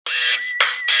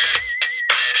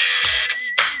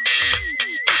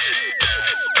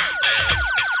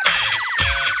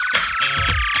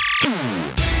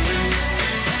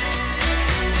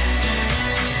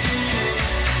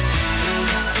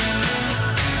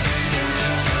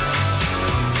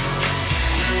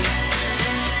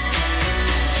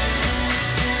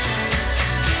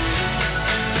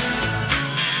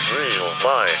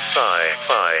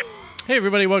Sci-fi. Hey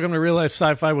everybody, welcome to Real Life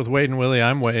Sci-Fi with Wade and Willie.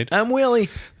 I'm Wade. I'm Willie.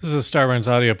 This is a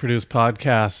Starburns audio-produced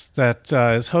podcast that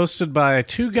is hosted by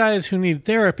two guys who need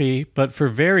therapy, but for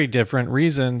very different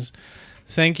reasons.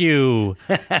 Thank you,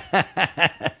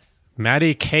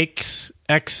 Maddie Cakes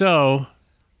XO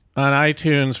on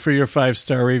iTunes for your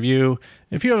 5-star review.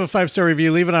 If you have a 5-star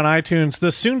review, leave it on iTunes.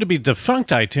 The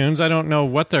soon-to-be-defunct iTunes. I don't know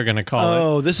what they're going to call it.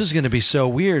 Oh, this is going to be so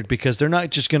weird because they're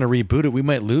not just going to reboot it. We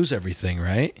might lose everything,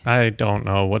 right? I don't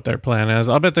know what their plan is.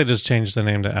 I'll bet they just changed the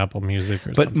name to Apple Music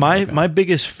or something. But my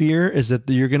biggest fear is that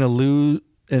you're going to lose,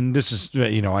 and this is,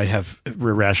 I have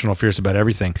irrational fears about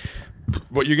everything,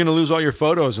 but you're going to lose all your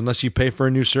photos unless you pay for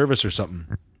a new service or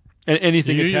something. And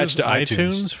anything you attached to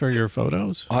iTunes for your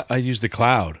photos? I use the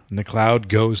cloud, and the cloud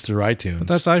goes through iTunes. But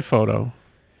that's iPhoto.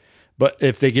 But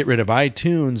if they get rid of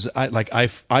iTunes,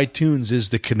 iTunes is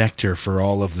the connector for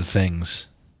all of the things.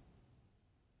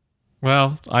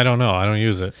 Well, I don't know. I don't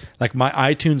use it. Like my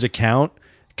iTunes account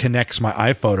connects my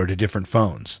iPhoto to different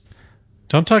phones.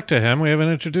 Don't talk to him. We haven't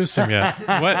introduced him yet.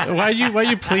 Why are you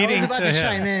pleading I was about to to him?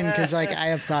 chime in because I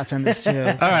have thoughts on this too.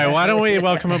 All right, why don't we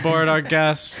welcome aboard our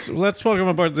guests? Let's welcome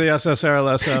aboard the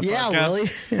SSRLSF. Yeah, Willie.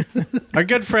 Our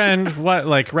good friend,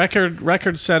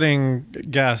 record-setting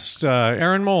guest,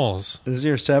 Aaron Moles. This is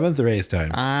your 7th or 8th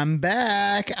time? I'm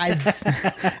back. I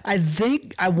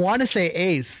think I want to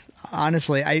say 8th.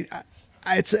 Honestly,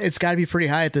 it's got to be pretty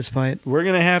high at this point. We're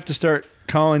going to have to start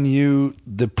calling you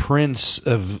the Prince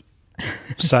of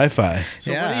Sci-Fi.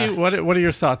 So what are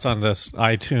your thoughts on this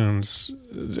iTunes?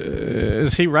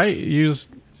 Is he right?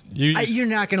 You're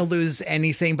not going to lose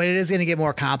anything, but it is going to get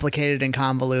more complicated and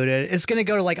convoluted. It's going to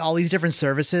go to like all these different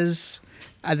services.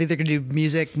 I think they're going to do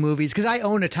music, movies, because I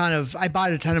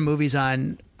bought a ton of movies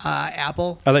on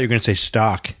Apple. I thought you were going to say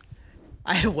stock.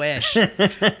 I wish. No,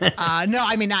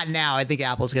 I mean not now. I think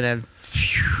Apple's going to.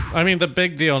 I mean, the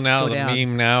big deal now, the down.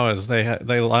 meme now is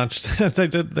they launched they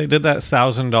did that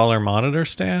 $1,000 monitor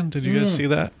stand. Did you guys see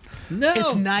that? No.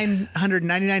 It's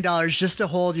 $999 just to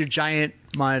hold your giant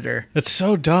monitor. It's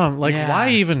so dumb. Like, Yeah. why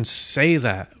even say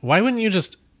that? Why wouldn't you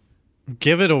just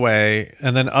give it away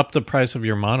and then up the price of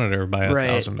your monitor by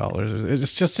 $1,000?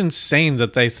 It's just insane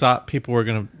that they thought people were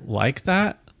going to like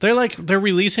that. They're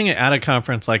releasing it at a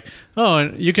conference like, oh,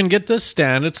 and you can get this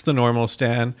stand. It's the normal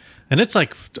stand. And it's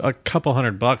like a couple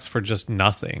 $100 for just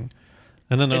nothing.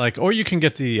 And then they're like, or you can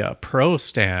get the Pro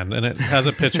stand, and it has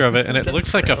a picture of it, and it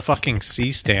looks like a fucking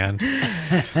C stand.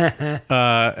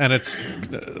 And it's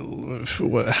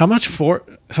how much is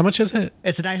it?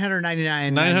 It's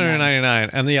 $999. $999,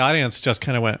 and the audience just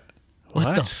kind of went,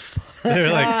 what? They were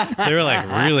like,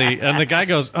 really? And the guy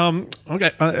goes,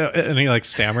 okay, and he like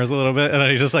stammers a little bit, and then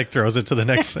he just like throws it to the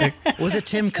next thing. Was it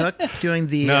Tim Cook doing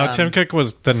the? No, Tim Cook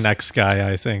was the next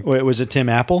guy, I think. Wait, was it Tim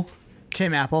Apple?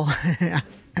 Tim Apple.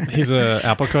 He's a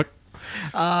Apple cook.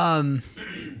 Yeah,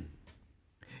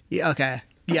 okay.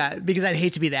 Yeah, because I'd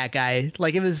hate to be that guy.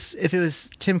 Like if it was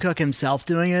Tim Cook himself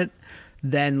doing it,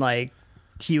 then like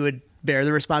he would bear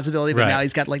the responsibility. But Right. now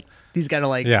he's got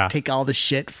to take all the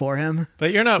shit for him.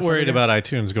 But you're not worried about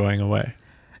iTunes going away.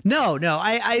 No.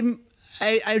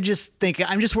 I just think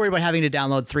I'm just worried about having to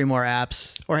download 3 more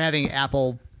apps or having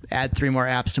Apple add 3 more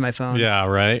apps to my phone. Yeah,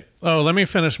 right. Oh, let me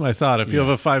finish my thought. If you have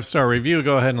a 5-star review,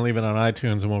 go ahead and leave it on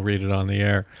iTunes and we'll read it on the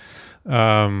air.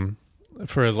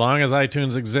 For as long as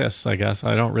iTunes exists, I guess.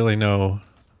 I don't really know.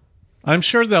 I'm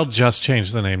sure they'll just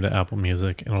change the name to Apple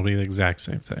Music and it'll be the exact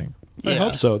same thing. I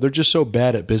hope so. They're just so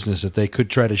bad at business that they could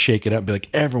try to shake it up and be like,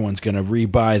 everyone's going to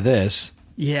rebuy this.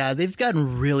 Yeah, they've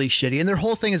gotten really shitty. And their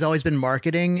whole thing has always been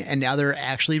marketing, and now they're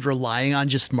actually relying on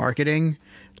just marketing.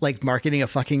 Like marketing a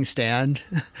fucking stand.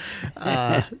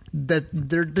 That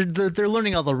they're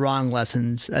learning all the wrong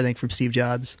lessons, I think, from Steve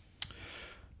Jobs.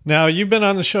 Now, you've been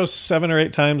on the show 7 or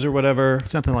 8 times or whatever.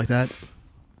 Something like that.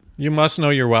 You must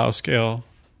know your WoW scale.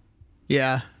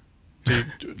 Yeah.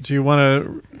 Do you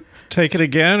want to take it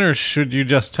again, or should you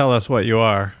just tell us what you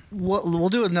are? We'll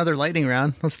do another lightning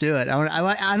round. Let's do it.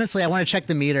 Honestly, I want to check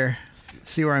the meter,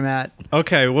 see where I'm at.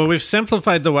 Okay, well, we've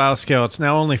simplified the WoW scale. It's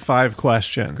now only 5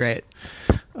 questions. Great.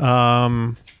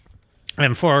 And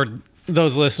for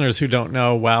those listeners who don't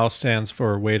know, WOW stands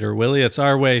for Wade or Willie. It's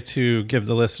our way to give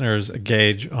the listeners a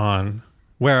gauge on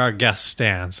where our guest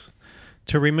stands,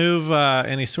 to remove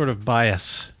any sort of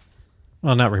bias.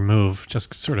 Well, not remove,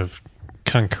 just sort of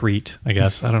concrete, I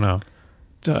guess. I don't know.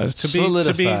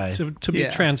 To be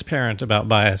transparent about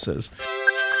biases.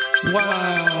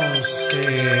 WoW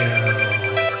scale.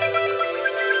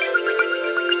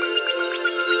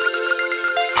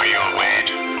 Are you a Wade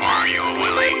or are you a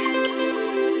Willie?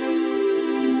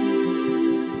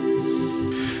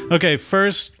 Okay,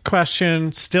 first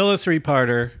question, still a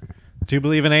three-parter. Do you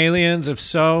believe in aliens? If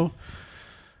so,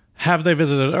 have they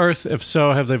visited Earth? If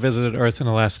so, have they visited Earth in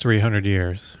the last 300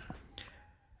 years?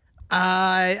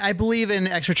 I believe in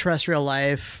extraterrestrial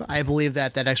life. I believe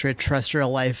that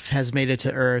extraterrestrial life has made it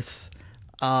to Earth.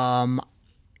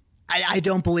 I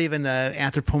don't believe in the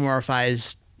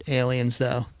anthropomorphized aliens,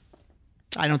 though.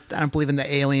 I don't believe in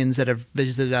the aliens that have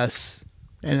visited us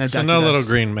and abducted So no us. little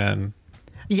green men,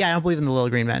 Yeah, I don't believe in the little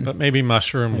green men. but maybe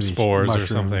mushroom spores or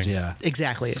something. Yeah.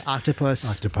 Exactly,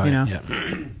 octopus. Octopi. You know?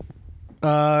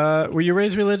 Yeah. Were you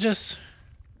raised religious?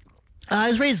 I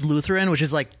was raised Lutheran, which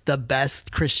is like the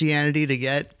best Christianity to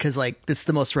get because like it's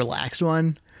the most relaxed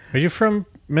one. Are you from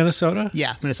Minnesota?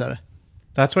 Yeah, Minnesota.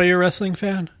 That's why you're a wrestling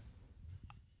fan?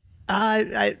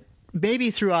 I maybe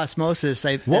through osmosis.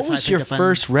 What was your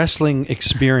first wrestling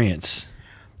experience?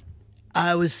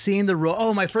 I was seeing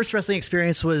my first wrestling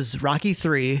experience was Rocky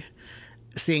III,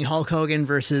 seeing Hulk Hogan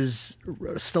versus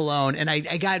Stallone, and I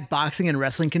got boxing and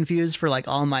wrestling confused for like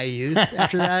all my youth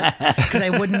after that because I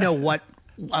wouldn't know what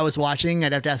I was watching.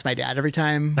 I'd have to ask my dad every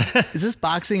time, is this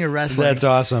boxing or wrestling? That's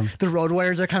awesome. The Road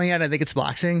Warriors are coming out. I think it's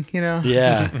boxing, you know?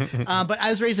 Yeah. But I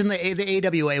was raised in the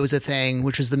AWA was a thing,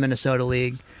 which was the Minnesota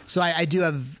League. So I do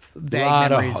have vague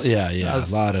memories. A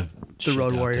lot of the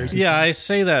Road Warriors. Yeah, I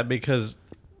say that because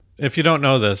if you don't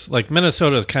know this, like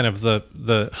Minnesota is kind of the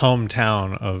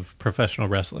hometown of professional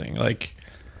wrestling. Like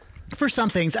For some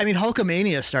things. I mean,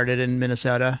 Hulkamania started in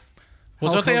Minnesota.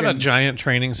 Well, don't they have a giant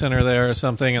training center there or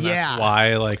something? And Yeah. that's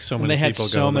why like so many they had people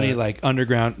so go many there. like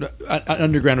underground.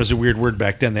 Underground was a weird word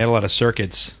back then. They had a lot of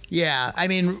circuits. Yeah, I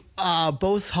mean,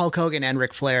 both Hulk Hogan and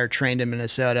Ric Flair trained in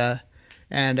Minnesota,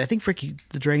 and I think Ricky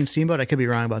the Dragon Steamboat. I could be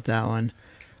wrong about that one.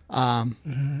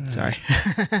 Sorry,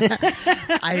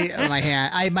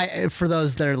 for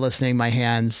those that are listening, my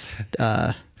hands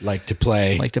Like to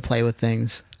play. like to play with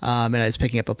things, and I was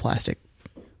picking up a plastic.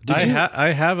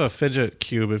 I have a fidget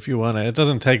cube if you want it. It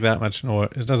doesn't take that much noise.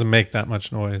 It doesn't make that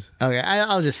much noise. Okay,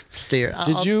 I'll just steer.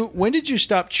 When did you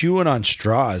stop chewing on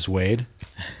straws, Wade?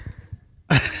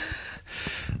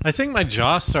 I think my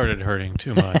jaw started hurting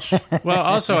too much. Well,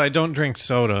 also I don't drink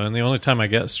soda, and the only time I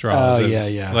get straws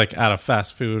is like out of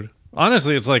fast food.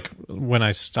 Honestly, it's like when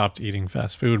I stopped eating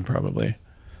fast food, probably.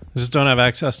 I just don't have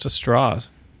access to straws.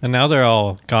 And now they're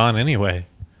all gone anyway.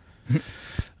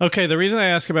 Okay, the reason I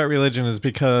ask about religion is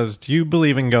because do you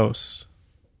believe in ghosts?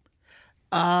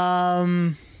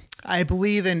 I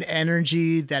believe in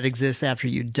energy that exists after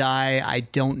you die. I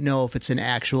don't know if it's an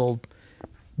actual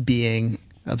being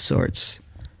of sorts.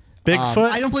 Bigfoot?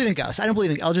 I don't believe in ghosts.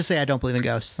 I'll just say I don't believe in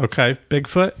ghosts. Okay,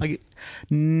 Bigfoot? Like,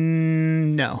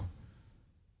 no.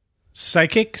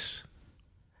 Psychics?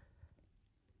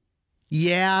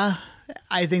 Yeah,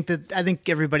 I think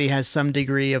everybody has some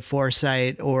degree of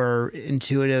foresight or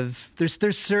intuitive.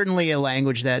 There's certainly a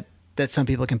language that some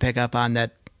people can pick up on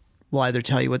that will either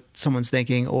tell you what someone's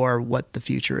thinking or what the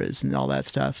future is and all that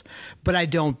stuff. But I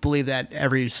don't believe that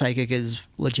every psychic is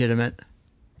legitimate.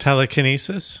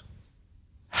 Telekinesis?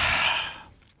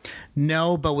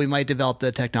 No, but we might develop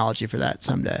the technology for that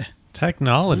someday.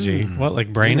 Technology? What,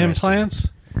 like brain implants?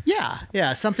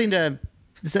 Yeah, something to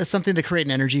create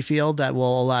an energy field that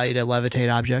will allow you to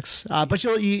levitate objects. But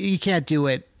you can't do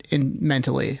it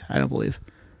mentally, I don't believe.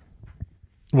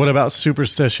 What about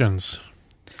superstitions?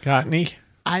 Got any?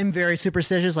 I'm very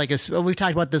superstitious. Like we've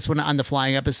talked about this one on the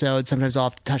flying episode. Sometimes I'll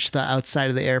have to touch the outside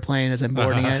of the airplane as I'm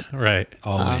boarding it. Right.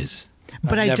 Always.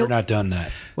 But I've I never don't. not done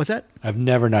that. What's that? I've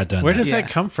never not done Where that. does Yeah. that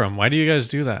come from? Why do you guys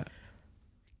do that?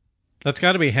 That's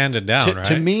got to be handed down, right?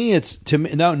 To me,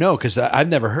 no, because I've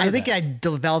never heard. I of think that. I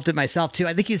developed it myself too.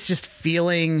 I think it's just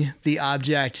feeling the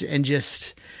object and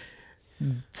just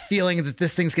feeling that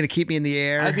this thing's going to keep me in the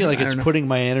air. I feel like I it's don't know. putting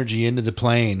my energy into the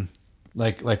plane.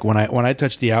 Like when I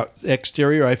touch the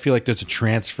exterior, I feel like there's a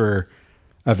transfer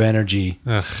of energy.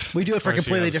 Ugh, We do it for of course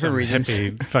you completely have different some reasons.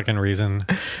 hippie fucking reason.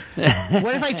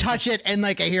 What if I touch it and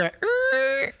like I hear it,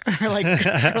 or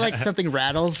like something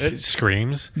rattles? It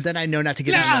screams. Then I know not to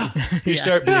get in. You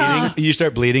start bleeding. You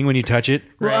start bleeding when you touch it.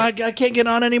 Well, Right. I can't get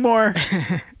on anymore.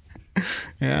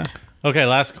 Yeah. Okay,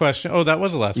 last question. Oh, that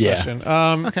was the last Yeah. question.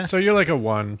 Okay. So you're like a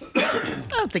 1. I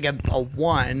don't think I'm a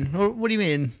 1. What do you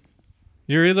mean?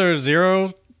 You're either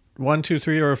 0, 1, 2,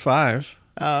 3, or a 5.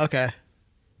 Oh, okay.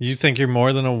 You think you're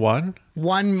more than a 1?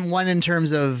 One in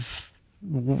terms of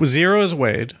 0 is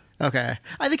Wade. okay.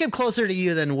 I think I'm closer to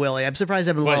you than Willie. I'm surprised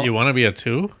I'm a What, little. you want to be a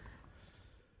 2?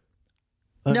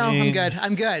 No, mean- I'm good.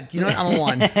 I'm good. You know what? I'm a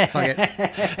 1. Fuck it.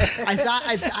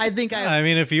 I think I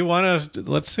mean, if you want to,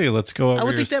 let's see. Let's go over I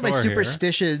would your think that my score here.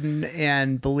 superstition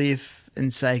and belief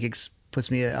in psychics puts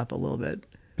me up a little bit.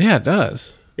 Yeah, it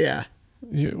does. Yeah.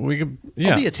 We could.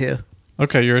 Yeah. I'll be a 2.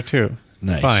 Okay, you're a 2.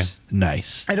 Nice. Fine.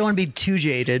 Nice. I don't want to be too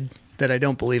jaded that I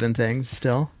don't believe in things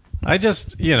still. I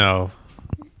just,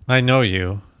 I know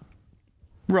you.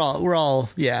 We're all,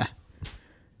 yeah.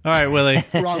 All right, Willie,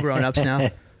 We're all grown-ups now.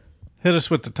 hit us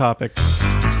with the topic.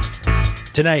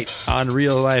 Tonight on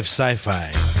Real Life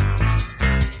Sci-Fi,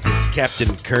 did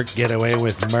Captain Kirk get away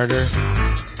with murder?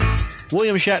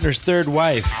 William Shatner's third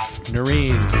wife,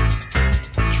 Noreen,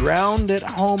 drowned at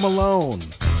home alone.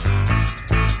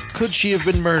 Could she have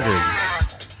been murdered?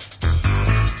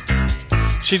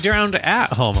 She drowned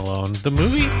at Home Alone. The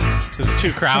movie is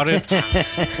too crowded.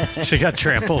 She got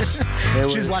trampled. She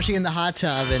was washing in the hot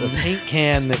tub and The paint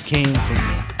can that came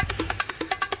from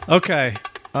Okay.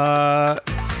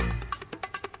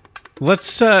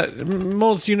 Let's,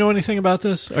 Moles, do you know anything about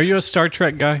this? Are you a Star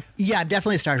Trek guy? yeah,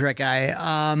 definitely a Star Trek guy.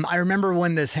 I remember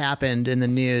when this happened in the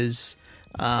news,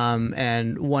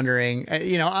 and wondering,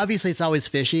 obviously it's always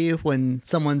fishy when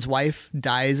someone's wife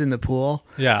dies in the pool.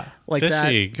 Yeah. Like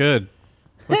Fishy. Good.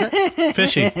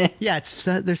 Fishy. Yeah,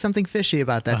 there's something fishy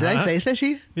about that. Did I say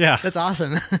fishy? Yeah. That's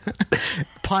awesome.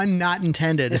 Pun not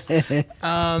intended.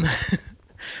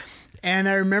 And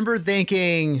I remember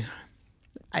thinking,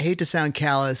 I hate to sound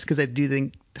callous because I do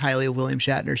think highly of William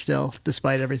Shatner still,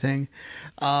 despite everything.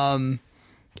 I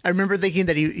remember thinking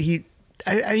that he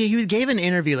gave an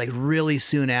interview like really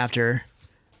soon after.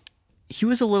 He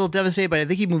was a little devastated, but I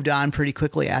think he moved on pretty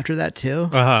quickly after that too.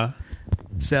 Uh-huh.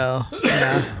 So,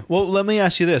 yeah. Well, let me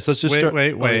ask you this. Let's just start.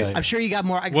 Wait. Okay. I'm sure you got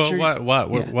more. Well,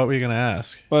 what were you going to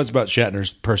ask? Well, it's about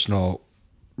Shatner's personal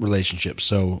relationship.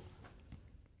 So,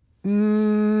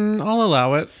 I'll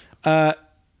allow it.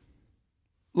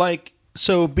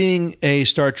 so being a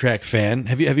Star Trek fan,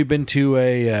 have you been to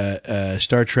a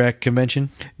Star Trek convention?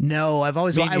 No, I've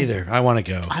always Me neither. I want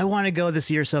to go. I want to go this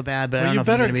year so bad, but I don't You know if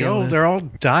I'm better going to be go. able to. They're all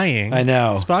dying. I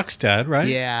know. Spock's dead, right?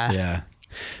 Yeah. Yeah.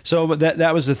 So but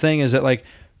that was the thing, is that like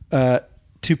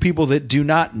to people that do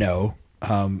not know,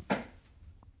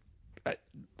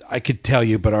 I could tell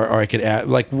you, but or I could add,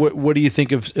 like, what do you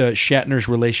think of Shatner's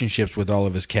relationships with all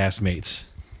of his castmates?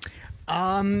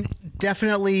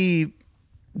 Definitely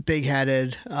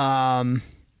big-headed. I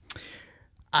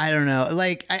don't know.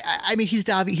 Like, I mean, he's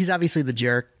obviously the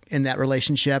jerk in that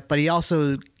relationship, but he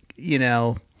also,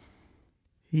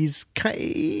 he's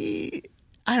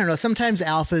I don't know. Sometimes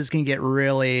alphas can get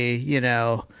really,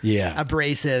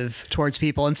 abrasive towards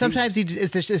people, and sometimes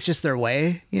it's just their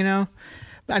way.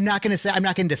 I'm not going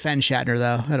to defend Shatner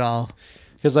though at all.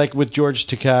 Because like with George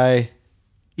Takei,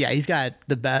 Yeah, he's got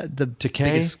the Takei?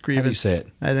 biggest grievance. How do you say it?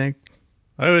 I think.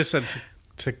 I always said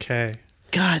to K.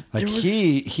 God, like there was,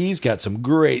 he's got some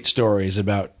great stories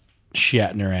about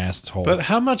Shatner asshole. But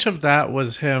how much of that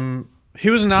was him? He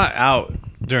was not out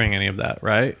during any of that,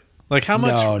 right? Like how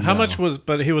much? No, how no. much was?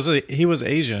 But he was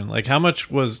Asian. Like how much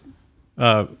was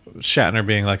Shatner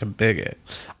being like a bigot?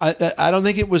 I don't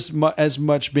think it was as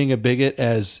much being a bigot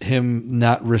as him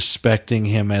not respecting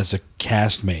him as a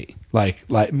castmate. Like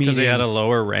Because he had a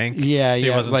lower rank. Yeah, He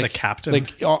wasn't like, the captain.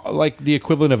 like the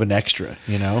equivalent of an extra.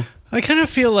 I kind of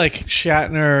feel like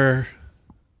Shatner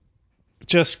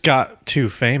just got too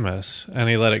famous and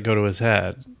he let it go to his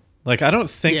head. Like, I don't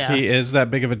think he is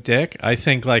that big of a dick. I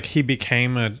think, like, he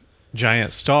became a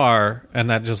giant star and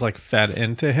that just, like, fed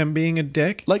into him being a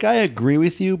dick. Like, I agree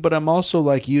with you, but I'm also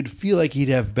like, you'd feel like he'd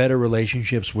have better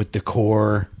relationships with the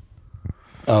core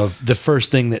of the first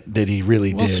thing that he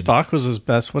really Well, did. Spock was his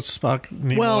best. What's Spock?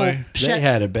 Nimoy? Well,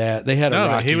 They had a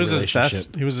rocky he was relationship. his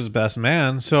best. He was his best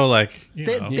man. So, like,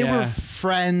 they were Yeah.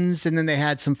 friends, and then they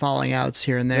had some falling outs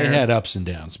here and there. They had ups and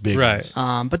downs, big Right.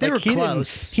 ones. But they Like, were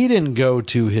close. He didn't go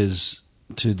to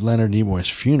Leonard Nimoy's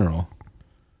funeral,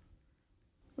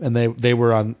 and they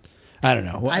were on. I don't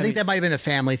know. I think that might have been a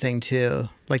family thing too.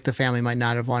 Like the family might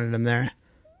not have wanted him there.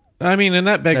 I mean, and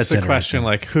that begs That's the question, interesting.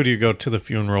 like, who do you go to the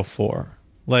funeral for?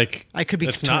 Like, I could be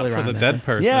it's totally not wrong for the on dead that.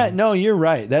 person. Yeah, no, you're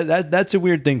right. That's a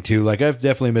weird thing too. Like, I've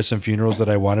definitely missed some funerals that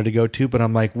I wanted to go to, but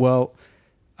I'm like, well,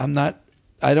 I'm not.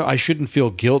 I shouldn't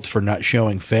feel guilt for not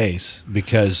showing face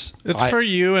because It's for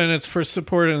you and it's for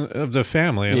support of the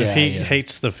family. And Yeah, if he yeah.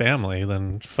 hates the family,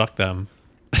 then fuck them.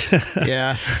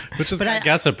 Yeah, Which is, But I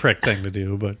guess, a prick thing to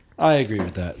do. But I agree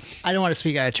with that. I don't want to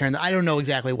speak out of turn. I don't know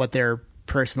exactly what their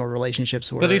personal relationships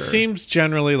were. he seems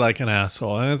generally like an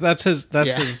asshole, and that's his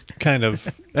kind of.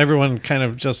 Everyone kind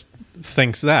of just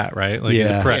thinks that, right? Like he's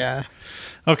a Yeah. prick. Yeah.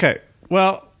 Okay,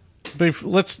 well,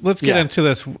 let's get Yeah. into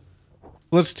this.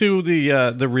 Let's do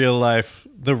the real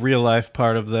life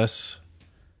part of this.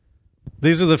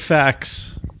 These are the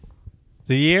facts.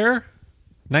 The year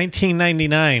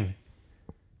 1999,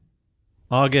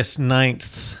 August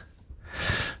 9th.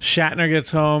 Shatner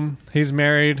gets home. He's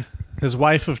married. His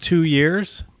wife of 2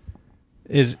 years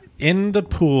is in the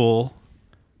pool,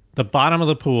 the bottom of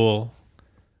the pool,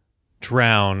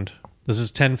 drowned. This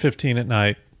is 10:15 at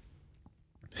night.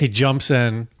 He jumps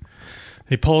in.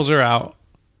 He pulls her out.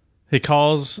 He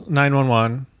calls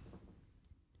 911.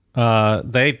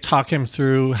 They talk him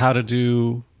through how to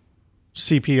do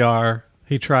CPR.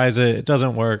 He tries it. It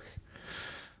doesn't work.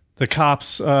 The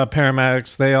cops,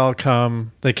 paramedics, they all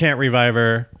come. They can't revive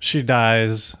her. She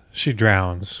dies. She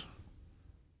drowns.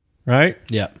 Right?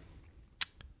 Yeah.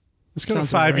 Let's go to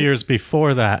 5 years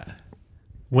before that,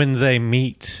 when they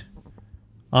meet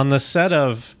on the set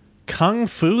of Kung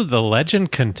Fu: The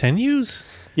Legend Continues.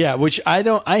 Yeah, which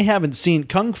I haven't seen.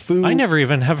 Kung Fu. I never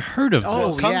even have heard of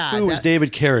this. Kung Fu was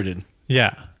David Carradine.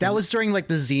 Yeah. That was during like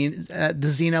the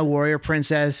Xena Warrior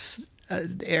Princess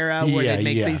era where they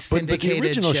make these syndicated but the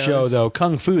original shows. show, though,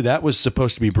 Kung Fu, that was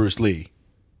supposed to be Bruce Lee.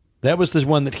 That was the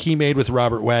one that he made with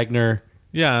Robert Wagner.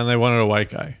 Yeah, and they wanted a white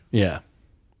guy. Yeah.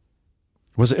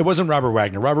 It wasn't Robert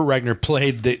Wagner. Robert Wagner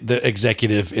played the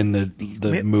executive in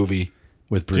the movie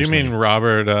with Bruce Lee. Do you mean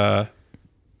Robert...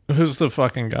 who's the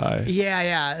fucking guy?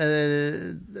 Yeah.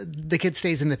 The kid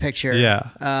stays in the picture.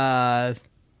 Yeah.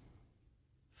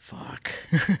 Fuck.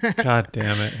 God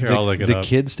damn it. Here, I'll look it The up.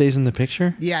 kid stays in the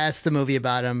picture? Yeah, that's the movie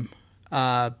about him.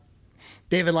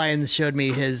 David Lyons showed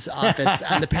me his office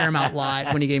on the Paramount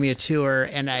lot when he gave me a tour,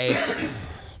 and I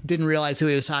didn't realize who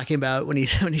he was talking about when he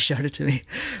showed it to me.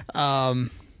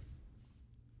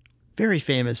 Very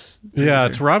famous. Yeah,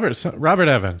 it's Robert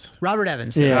Evans. Robert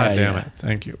Evans. Yeah. God damn it.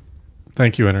 Thank you.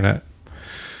 Thank you, Internet.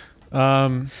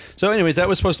 So anyways, that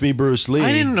was supposed to be Bruce Lee.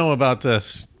 I didn't know about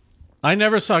this. I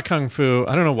never saw Kung Fu.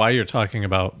 I don't know why you're talking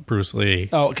about Bruce Lee.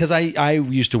 Oh, because I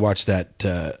used to watch that.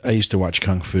 I used to watch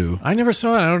Kung Fu. I never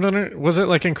saw it. I don't know. Was it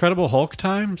like Incredible Hulk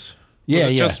times? Yeah,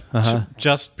 was it yeah.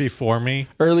 just before me?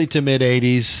 Early to mid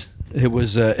 '80s. It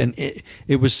was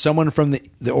it was someone from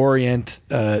the Orient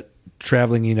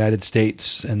traveling the United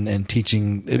States and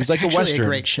teaching. It was like a Western. A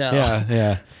great show.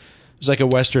 Yeah. It was like a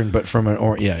Western, but from an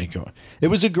Orient. Yeah, you go. It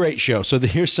was a great show. So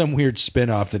here's some weird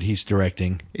spin-off that he's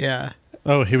directing. Yeah.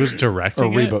 Oh, he was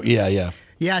directing it? Yeah.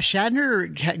 Yeah,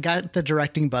 Shatner got the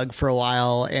directing bug for a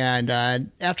while, and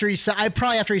after he saw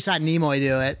Nimoy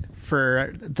do it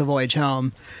for The Voyage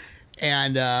Home,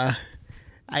 and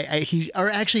he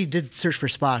actually did Search for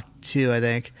Spock too, I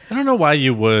think. I don't know why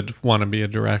you would want to be a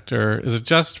director. Is it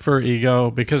just for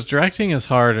ego? Because directing is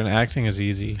hard and acting is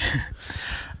easy.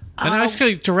 And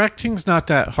actually, directing's not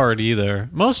that hard either.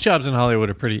 Most jobs in Hollywood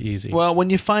are pretty easy. Well,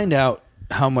 when you find out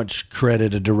how much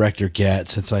credit a director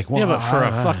gets, it's like, well, yeah, but for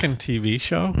a fucking TV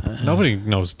show, nobody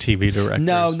knows TV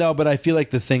directors. No, but I feel like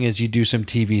the thing is you do some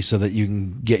TV so that you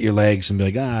can get your legs and be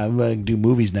like, I'm going to do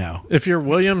movies now. If you're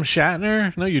William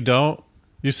Shatner, no, you don't.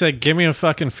 You say, give me a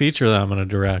fucking feature that I'm going to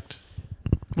direct.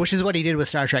 Which is what he did with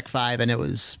Star Trek V, and it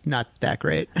was not that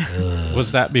great.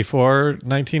 Was that before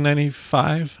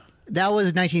 1995? That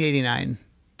was 1989,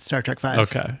 Star Trek V.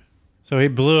 Okay. So he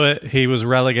blew it. He was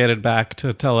relegated back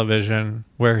to television,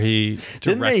 where he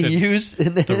directed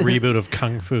the reboot of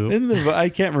Kung Fu. I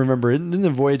can't remember. In the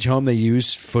Voyage Home, they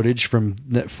used footage from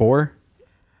Net 4?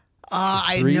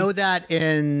 I know that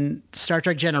in Star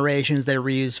Trek Generations, they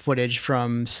reused footage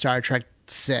from Star Trek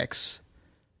 6.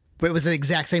 But it was the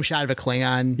exact same shot of a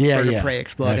Klingon bird of prey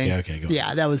exploding. Okay, go.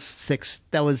 Yeah, that was 6.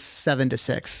 That was 7 to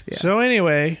 6. Yeah. So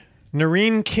anyway,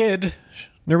 Noreen Kidd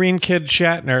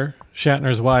Shatner,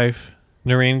 Shatner's wife.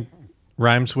 Noreen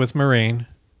rhymes with marine.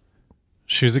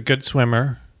 She was a good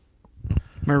swimmer.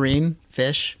 Marine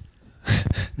fish.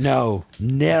 No,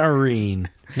 Nareen.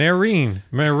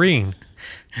 Marine.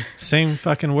 Same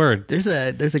fucking word. There's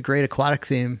a great aquatic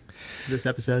theme to this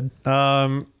episode.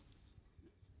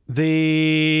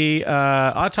 The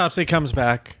autopsy comes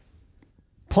back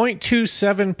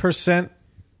 0.27%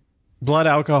 blood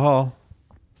alcohol,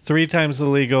 3 times the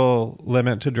legal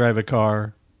limit to drive a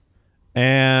car,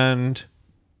 and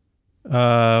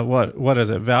what is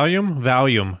it?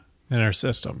 Valium in her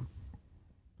system.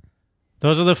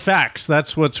 Those are the facts.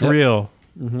 That's what's real.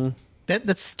 Mm-hmm.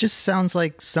 That's just sounds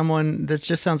like someone. That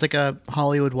just sounds like a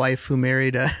Hollywood wife who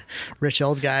married a rich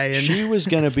old guy. And she was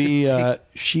going to be.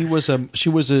 She was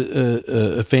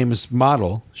a famous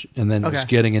model, and then was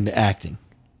getting into acting.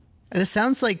 And it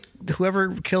sounds like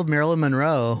whoever killed Marilyn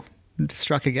Monroe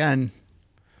struck again.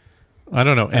 I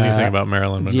don't know anything about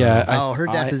Marilyn Monroe. Yeah, her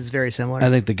death is very similar. I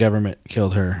think the government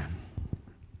killed her.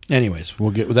 Anyways,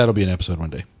 that'll be an episode one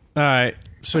day. All right.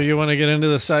 So you want to get into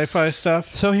the sci-fi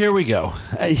stuff? So here we go.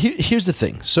 Here's the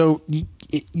thing. So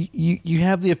you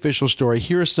have the official story.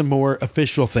 Here are some more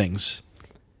official things.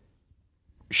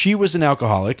 She was an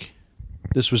alcoholic.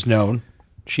 This was known.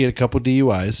 She had a couple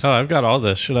DUIs. Oh, I've got all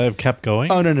this. Should I have kept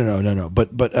going? Oh, no.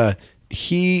 But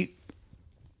he...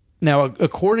 Now,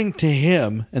 according to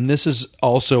him, and this is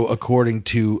also according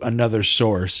to another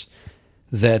source,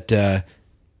 that...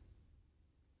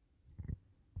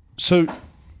 so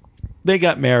they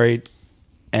got married,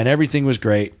 and everything was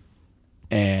great,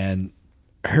 and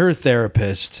her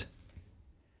therapist...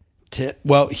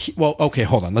 okay,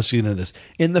 hold on. Let's get into this.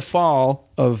 In the fall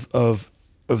of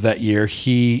that year,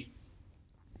 he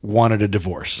wanted a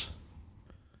divorce.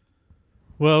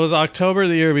 Well, it was October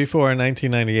the year before in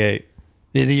 1998.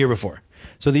 The year before.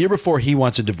 So the year before, he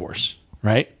wants a divorce,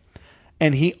 right?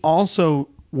 And he also,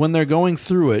 when they're going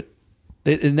through it,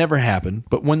 it never happened,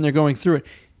 but when they're going through it,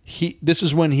 this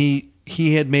is when he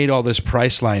had made all this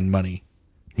Priceline money.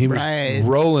 He was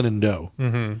rolling in dough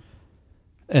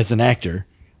as an actor.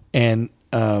 And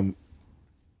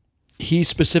he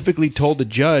specifically told the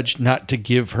judge not to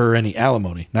give her any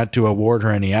alimony, not to award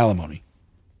her any alimony.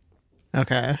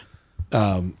 Okay.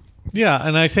 Yeah,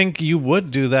 and I think you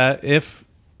would do that if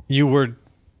you're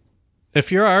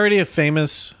already a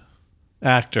famous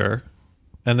actor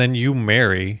and then you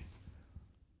marry.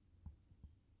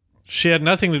 She had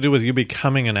nothing to do with you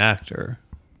becoming an actor.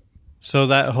 So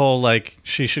that whole,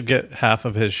 she should get half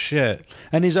of his shit.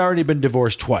 And he's already been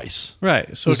divorced twice.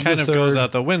 Right. So it kind of goes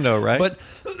out the window, right? But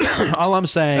all I'm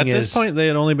saying is... At this point, they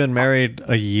had only been married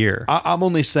a year. I'm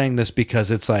only saying this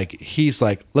because it's he's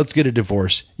like, let's get a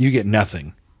divorce. You get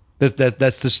nothing.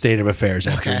 That's the state of affairs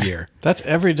after a year. That's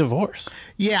every divorce.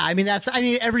 Yeah,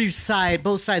 every side,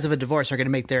 both sides of a divorce are going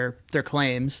to make their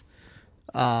claims.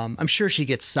 I'm sure she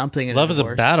gets something in Love a is a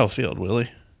divorce. Battlefield, Willie.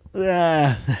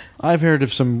 I've heard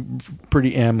of some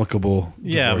pretty amicable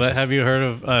divorces. Yeah, but have you heard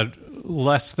of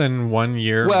less than 1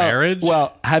 year marriage?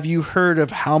 Well, have you heard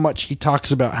of how much he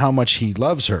talks about how much he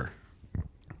loves her?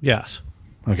 Yes.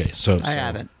 Okay, so I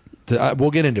haven't.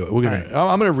 We'll get into it.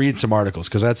 I'm going to read some articles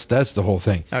because that's the whole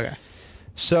thing. Okay.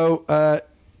 So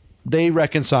they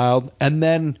reconciled, and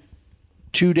then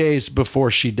 2 days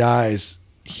before she dies,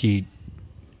 he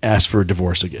asked for a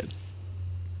divorce again.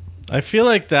 I feel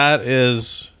like that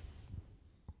is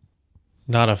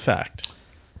not a fact.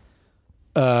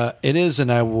 It is,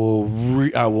 and I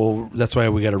will. That's why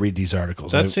we got to read these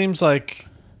articles. That seems like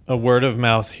a word of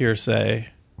mouth hearsay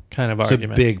kind of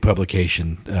argument. It's a big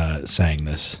publication saying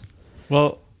this.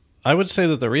 Well, I would say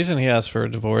that the reason he asked for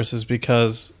a divorce is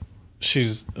because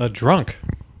she's a drunk.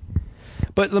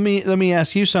 But let me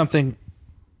ask you something.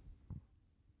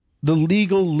 The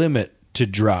legal limit to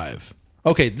drive.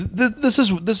 Okay,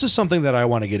 this is something that I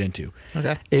want to get into.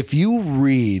 Okay. If you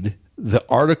read the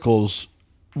articles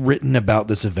written about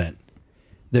this event,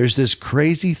 there's this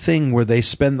crazy thing where they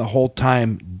spend the whole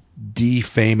time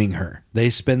defaming her. They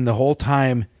spend the whole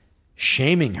time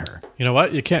shaming her. You know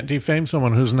what? You can't defame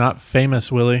someone who's not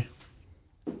famous, Willie.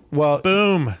 Well,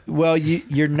 boom. Well,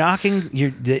 you're knocking.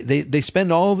 They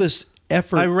spend all this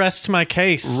effort. I rest my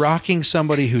case. Rocking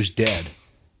somebody who's dead,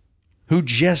 who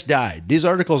just died. These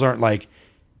articles aren't like.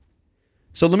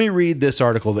 So let me read this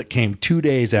article that came 2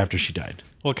 days after she died.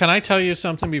 Well, can I tell you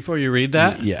something before you read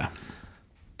that? Yeah.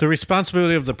 The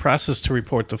responsibility of the press is to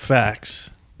report the facts.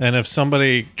 And if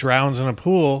somebody drowns in a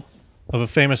pool of a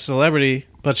famous celebrity,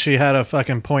 but she had a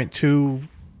fucking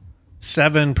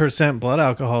 0.27% blood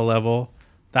alcohol level,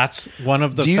 that's one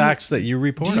of the facts that you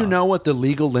report on. Do you know what the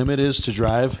legal limit is to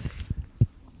drive?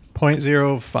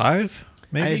 0.05?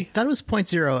 Maybe? I thought it was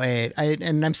 0.08.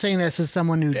 And I'm saying this as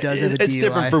someone who does have a DUI. It's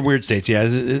different for weird states. Yeah,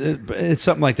 it's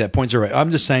something like that. 0.08.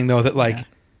 I'm just saying though that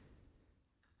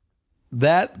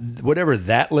that whatever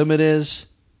that limit is,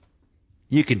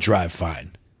 you can drive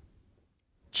fine.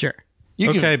 Sure.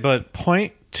 But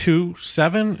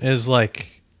 0.27 is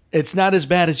it's not as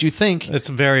bad as you think. It's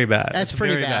very bad. That's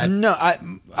pretty bad. No,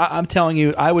 I'm telling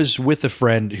you, I was with a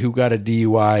friend who got a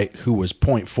DUI who was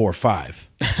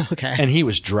 0.45. Okay. And he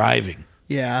was driving.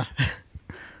 Yeah.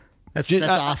 That's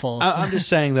awful. I'm just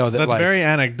saying, though, that that's very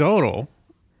anecdotal.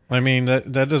 I mean,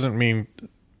 that doesn't mean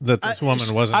that this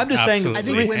woman wasn't. I'm just saying. I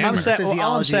think women's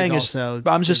physiology is also.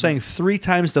 I'm just saying 3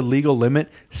 times the legal limit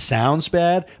sounds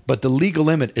bad, but the legal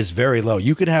limit is very low.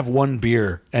 You could have one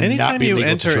beer and anytime not be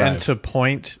legal to drive. Anytime you enter into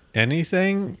point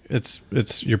anything, it's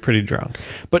you're pretty drunk.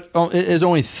 But it's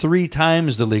only 3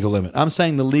 times the legal limit. I'm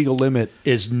saying the legal limit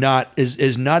is not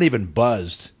even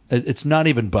buzzed. It's not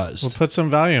even buzzed. We'll put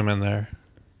some Valium in there.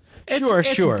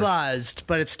 It's buzzed,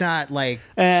 but it's not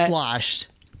sloshed.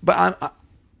 But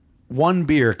one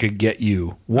beer could get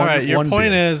you. All right, your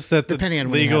point is that the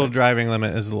legal on driving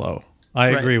limit is low. I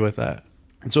agree with that.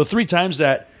 And so 3 times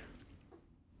that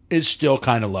is still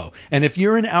kind of low. And if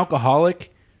you're an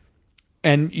alcoholic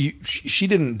and she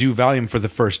didn't do Valium for the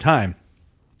first time,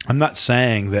 I'm not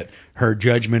saying that her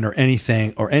judgment or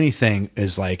anything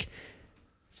is like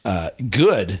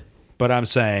good, but I'm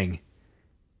saying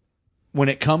when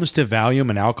it comes to Valium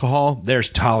and alcohol, there's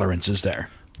tolerances there.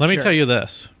 Let me tell you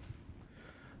this.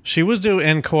 She was due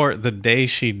in court the day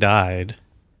she died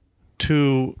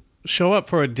to show up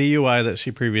for a DUI that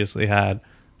she previously had.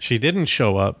 She didn't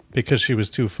show up because she was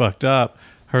too fucked up.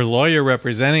 Her lawyer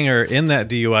representing her in that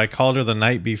DUI called her the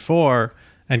night before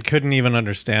and couldn't even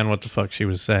understand what the fuck she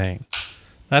was saying.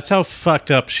 That's how fucked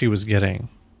up she was getting.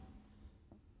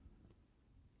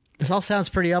 This all sounds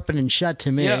pretty open and shut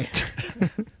to me. Yep,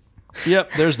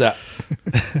 yep, there's that.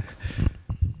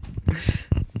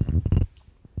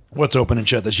 What's open and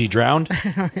shut? That she drowned?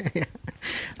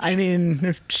 I mean,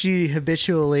 if she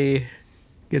habitually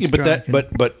gets but drunk.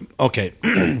 but okay.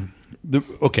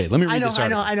 Okay, let me read this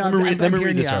article. I know. Let me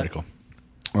read this article.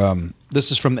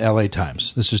 This is from the LA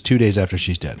Times. This is 2 days after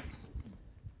she's dead.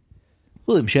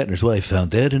 William Shatner's wife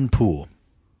found dead in pool.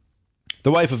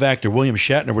 The wife of actor William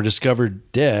Shatner were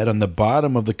discovered dead on the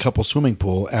bottom of the couple's swimming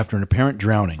pool after an apparent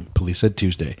drowning, police said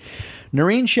Tuesday.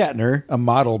 Noreen Shatner, a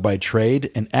model by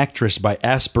trade and actress by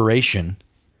aspiration,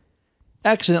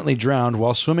 accidentally drowned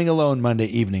while swimming alone Monday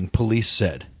evening, police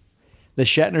said. The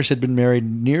Shatners had been married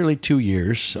nearly 2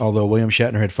 years, although William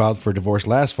Shatner had filed for divorce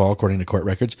last fall, according to court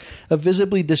records. A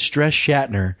visibly distressed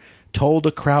Shatner told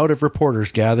a crowd of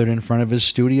reporters gathered in front of his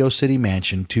Studio City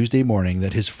mansion Tuesday morning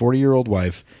that his 40-year-old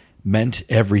wife meant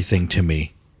everything to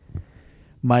me.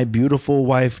 My beautiful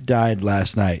wife died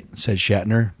last night, said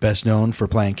Shatner, best known for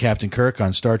playing Captain Kirk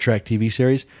on Star Trek TV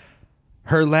series.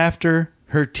 Her laughter,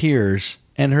 her tears,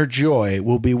 and her joy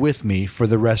will be with me for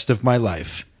the rest of my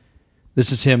life.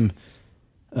 This is him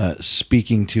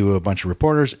speaking to a bunch of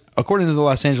reporters. According to the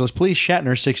Los Angeles police,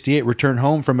 Shatner, 68, returned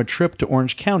home from a trip to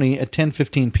Orange County at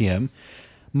 10:15 p.m.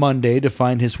 Monday to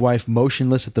find his wife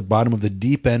motionless at the bottom of the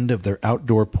deep end of their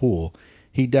outdoor pool.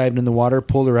 He dived in the water,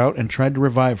 pulled her out, and tried to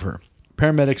revive her.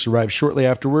 Paramedics arrived shortly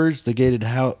afterwards. The gated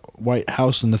white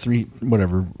house and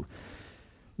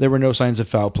there were no signs of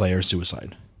foul play or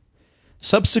suicide.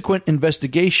 Subsequent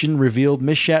investigation revealed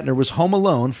Miss Shatner was home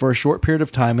alone for a short period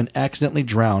of time and accidentally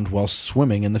drowned while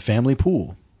swimming in the family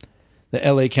pool. The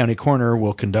L.A. County coroner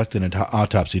will conduct an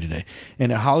autopsy today.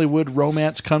 In a Hollywood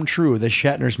romance come true, the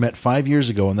Shatners met 5 years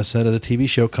ago on the set of the TV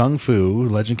show Kung Fu.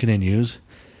 Legend continues.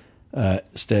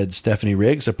 Stephanie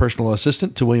Riggs, a personal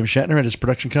assistant to William Shatner at his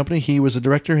production company. He was a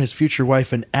director, his future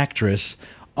wife, an actress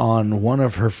on one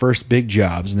of her first big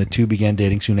jobs, and the two began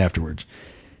dating soon afterwards.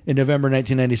 In November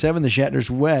 1997, the Shatners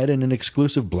wed in an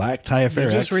exclusive black tie affair.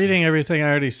 You're just reading everything I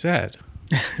already said.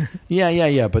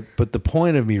 Yeah. But the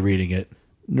point of me reading it,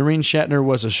 Noreen Shatner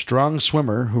was a strong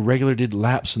swimmer who regularly did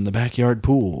laps in the backyard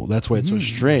pool. That's why it's so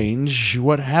strange.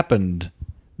 What happened?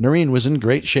 Noreen was in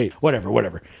great shape. Whatever.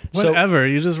 Whatever. So,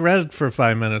 You just read it for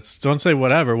 5 minutes. Don't say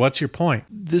whatever. What's your point?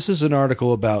 this is an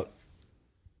article about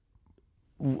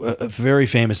a very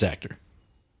famous actor.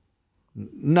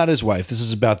 Not his wife. This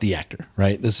is about the actor,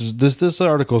 right? This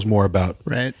article is more about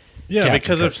Right. Yeah, Captain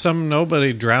because Kirk. if some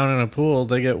nobody drowned in a pool,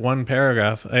 they get one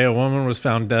paragraph. Hey, a woman was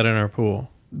found dead in her pool.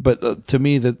 But to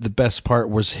me, the best part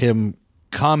was him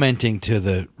commenting to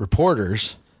the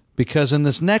reporters, because in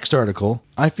this next article,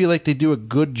 I feel like they do a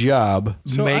good job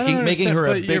making her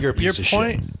a bigger piece of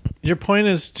shit. Your point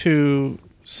is to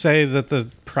say that the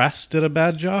press did a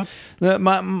bad job?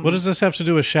 What does this have to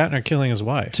do with Shatner killing his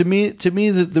wife? To me,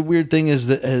 the weird thing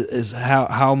is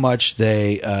how much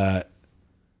they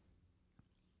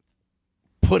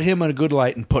put him in a good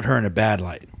light and put her in a bad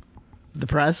light. The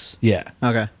press? Yeah.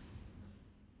 Okay.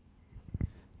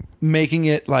 Making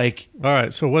it like, all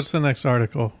right, so what's the next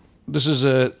article? this is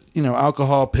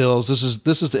alcohol, pills. This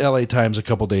is the LA Times a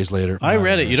couple days later. I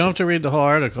read it. You don't have to read the whole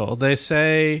article. They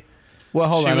say Well,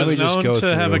 hold on. Let me just go known to through.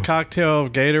 have a cocktail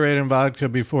of Gatorade and vodka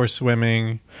before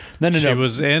swimming. No. She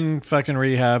was in fucking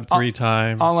rehab 3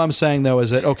 times. All I'm saying though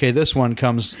is that okay, this one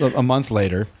comes a month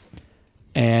later,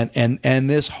 and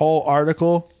this whole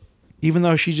article, even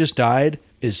though she just died,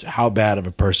 is how bad of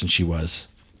a person she was.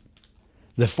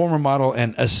 The former model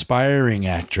and aspiring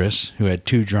actress who had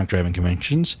 2 drunk driving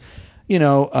convictions.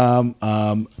 There's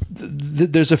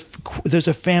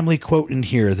a family quote in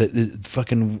here that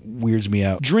fucking weirds me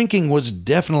out. Drinking was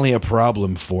definitely a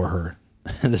problem for her.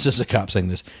 This is a cop saying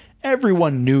this.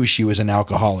 Everyone knew she was an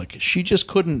alcoholic. She just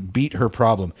couldn't beat her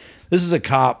problem. This is a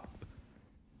cop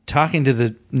talking to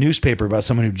the newspaper about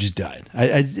someone who just died.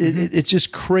 It's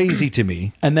just crazy to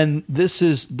me. And then this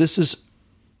is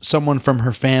someone from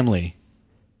her family.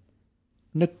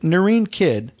 Noreen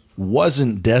Kidd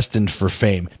wasn't destined for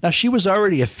fame. Now, she was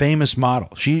already a famous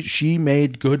model. She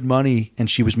made good money, and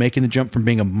she was making the jump from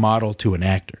being a model to an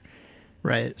actor.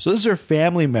 Right. So this is her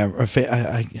family member.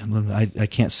 I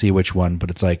can't see which one, but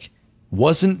it's like,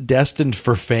 wasn't destined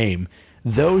for fame,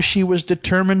 though she was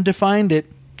determined to find it,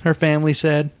 her family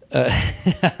said.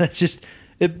 That's just,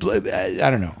 I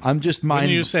don't know. I'm just When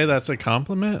you say that's a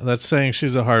compliment, that's saying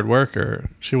she's a hard worker.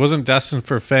 She wasn't destined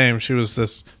for fame. She was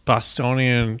this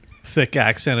Bostonian, thick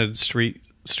accented street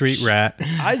rat.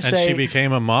 I'd say she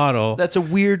became a model. That's a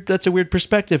weird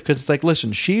perspective, because it's like,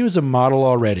 listen, she was a model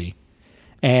already.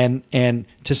 And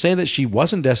to say that she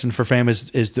wasn't destined for fame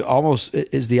is the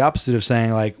opposite of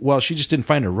saying, like, well, she just didn't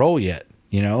find a role yet,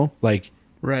 you know? Like,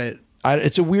 right.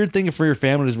 It's a weird thing for your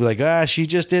family to be like, she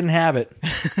just didn't have it.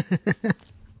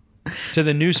 To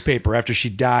the newspaper after she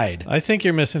died. I think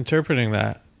you're misinterpreting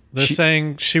that. They're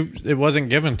saying it wasn't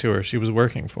given to her. She was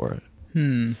working for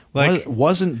it. Like,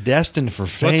 wasn't destined for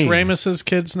fame. What's Ramus's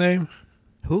kid's name?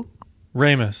 Who?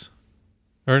 Ramus.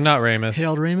 Or not Ramus.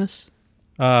 Harold Ramis?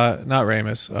 Not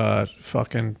Ramus.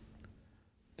 Fucking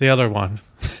the other one.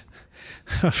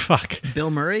 Fuck.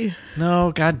 Bill Murray?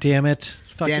 No, god damn it.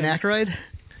 Dan Aykroyd?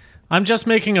 I'm just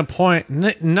making a point.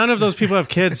 None of those people have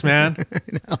kids, man.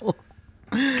 No.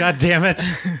 God damn it.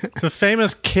 The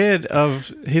famous kid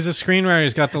he's a screenwriter.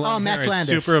 He's got the long Max hair.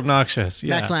 Landis. Super obnoxious.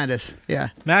 Yeah. Max Landis. Yeah.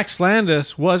 Max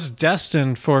Landis was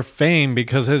destined for fame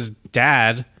because his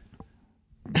dad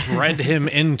bred him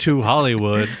into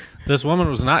Hollywood. This woman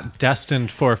was not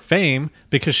destined for fame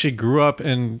because she grew up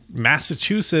in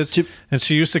Massachusetts and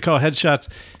she used to call headshots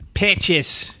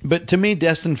pitches. But to me,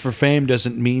 destined for fame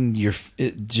doesn't mean you're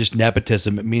just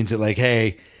nepotism. It means that, like,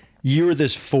 hey, you're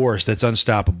this force that's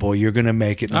unstoppable. You're going to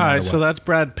make it. All right, so that's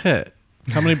Brad Pitt.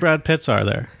 How many Brad Pitts are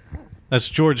there? That's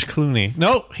George Clooney.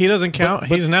 No, he doesn't count.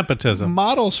 He's nepotism.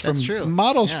 Models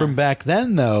from back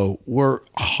then, though, were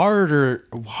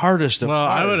hardest of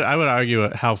hard. I would argue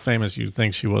at how famous you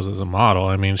think she was as a model.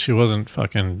 I mean, she wasn't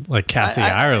fucking like Kathy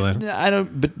Ireland. I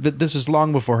don't. But this is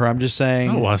long before her. I'm just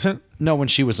saying. No, it wasn't. No, when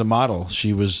she was a model,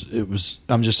 she was. It was.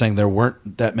 I'm just saying there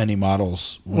weren't that many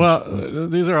models.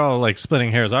 These are all like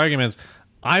splitting hairs arguments.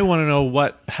 I want to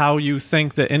know how you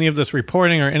think that any of this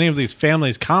reporting or any of these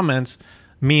families' comments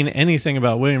mean anything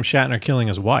about William Shatner killing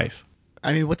his wife.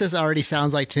 I mean, what this already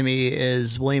sounds like to me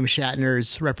is William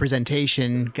Shatner's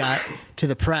representation got to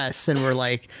the press and we're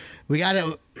like,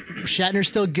 Shatner's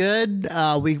still good.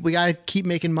 We got to keep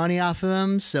making money off of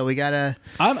him. So we got to.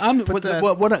 I agree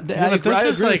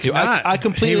with you. I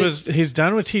completely. He's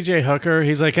done with TJ Hooker.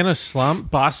 He's like in a slump.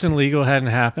 Boston Legal hadn't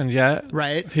happened yet.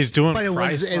 Right. He's doing. But it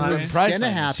was going to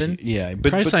happen. Yeah.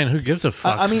 Priceline. Who gives a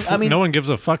fuck? I mean, no one gives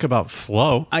a fuck about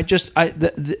Flo.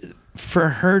 For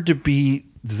her to be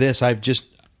this,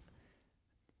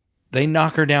 they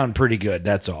knock her down pretty good.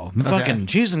 That's all. Okay. Fucking,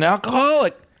 she's an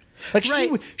alcoholic. Like,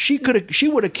 right. she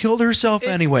would have killed herself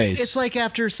anyways. It's like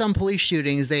after some police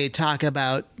shootings, they talk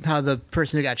about how the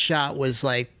person who got shot was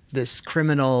like this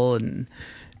criminal and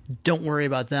don't worry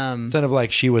about them. Instead of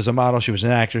like she was a model, she was an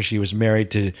actress, she was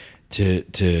married to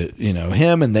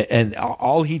him, and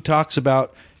all he talks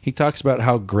about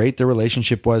how great the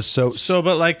relationship was. So,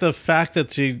 but like the fact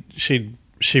that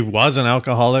she was an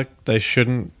alcoholic, they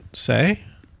shouldn't say.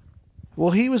 Well,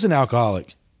 he was an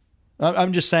alcoholic.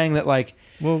 I'm just saying that, like.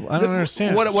 Well, I don't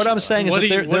understand. What I'm saying is that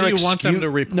they're what do you want them to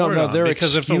report on? They're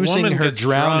because if a woman her gets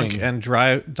drowning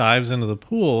drunk and dives into the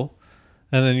pool,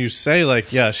 and then you say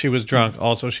like, yeah, she was drunk.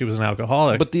 Also, she was an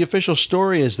alcoholic. But the official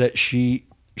story is that she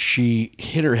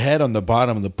hit her head on the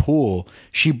bottom of the pool.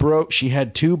 She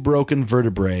had 2 broken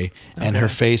vertebrae, and her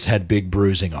face had big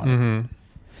bruising on it. Mm-hmm.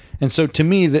 And so to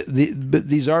me,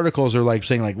 these articles are like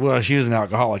saying like, well, she was an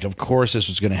alcoholic. Of course this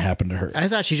was going to happen to her. I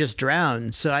thought she just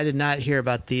drowned, so I did not hear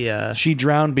about the... She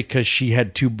drowned because she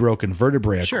had 2 broken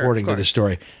vertebrae, according to the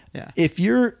story. Yeah. If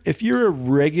you're a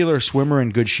regular swimmer in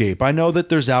good shape, I know that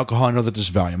there's alcohol, I know that there's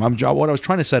Valium. What I was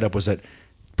trying to set up was that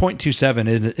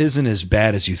 0.27 isn't as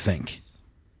bad as you think.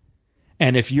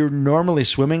 And if you're normally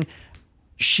swimming,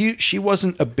 she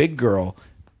wasn't a big girl.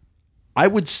 I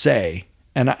would say,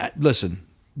 listen...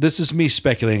 This is me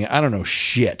speculating. I don't know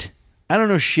shit.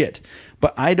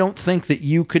 But I don't think that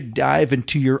you could dive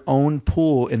into your own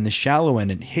pool in the shallow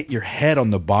end and hit your head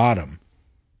on the bottom.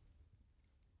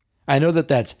 I know that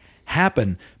that's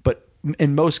happened, but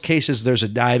in most cases there's a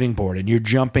diving board and you're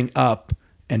jumping up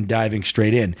and diving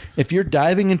straight in. If you're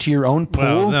diving into your own pool...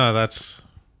 Well, no, that's...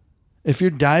 If you're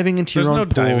diving into your own pool...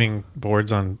 There's no diving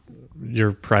boards on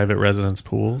your private residence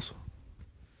pools.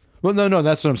 Well, no,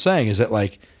 that's what I'm saying, is that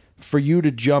like... For you to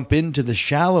jump into the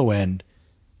shallow end,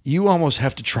 you almost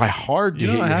have to try hard to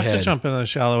hit your head. You don't have to jump in the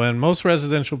shallow end. Most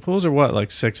residential pools are what,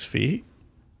 like 6 feet?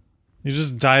 You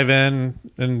just dive in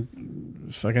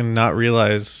and fucking not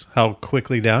realize how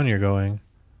quickly down you're going.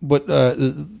 But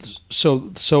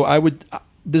so I would.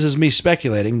 This is me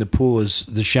speculating.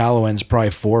 The shallow end's probably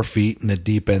 4 feet, and the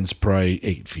deep end's probably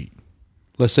 8 feet.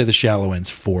 Let's say the shallow end's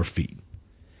 4 feet.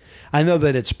 I know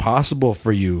that it's possible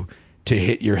for you to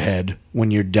hit your head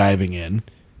when you're diving in,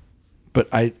 but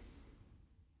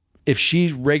if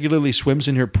she regularly swims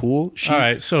in her pool, all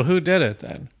right. So who did it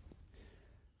then?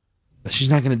 She's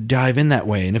not going to dive in that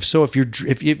way. And if so, if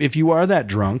you are that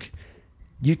drunk,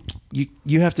 you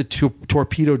have to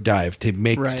torpedo dive to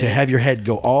to have your head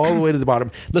go all the way to the bottom.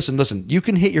 Listen. You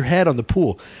can hit your head on the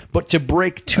pool, but to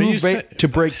break two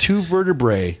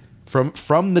vertebrae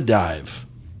from the dive.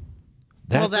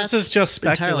 This is just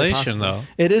speculation, though.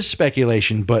 It is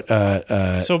speculation, but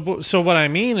so what I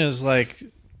mean is like,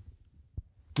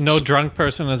 no drunk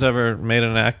person has ever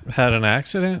had an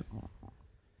accident.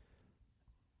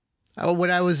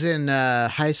 When I was in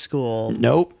high school,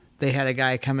 nope. They had a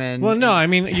guy come in. Well, no, I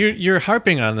mean you're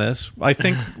harping on this. I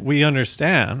think we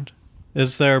understand.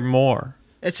 Is there more?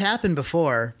 It's happened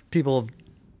before. People have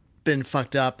been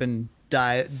fucked up and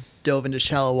dove into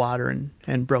shallow water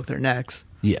and broke their necks.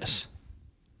 Yes.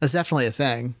 That's definitely a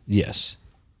thing. Yes.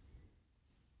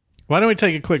 Why don't we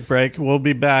take a quick break? We'll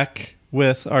be back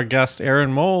with our guest,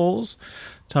 Aaron Moles,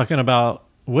 talking about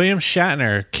William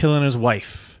Shatner killing his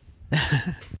wife.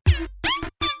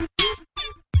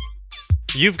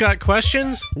 You've got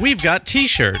questions? We've got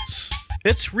t-shirts.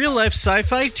 It's Real Life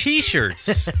Sci-Fi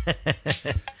t-shirts.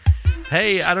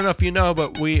 Hey, I don't know if you know,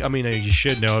 but you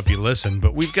should know if you listen,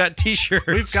 but we've got t-shirts.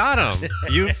 We've got them.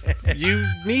 You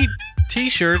need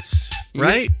t-shirts,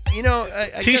 right?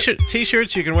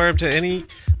 T-shirts, you can wear them to any...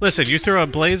 Listen, you throw a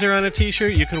blazer on a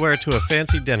t-shirt, you can wear it to a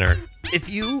fancy dinner. If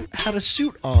you had a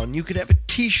suit on, you could have a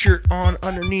t-shirt on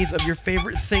underneath of your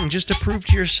favorite thing just to prove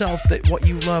to yourself that what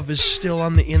you love is still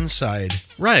on the inside.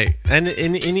 Right. And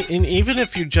even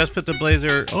if you just put the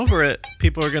blazer over it,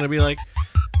 people are going to be like,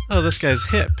 oh, this guy's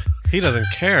hip. He doesn't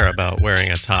care about wearing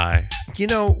a tie. You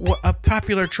know, a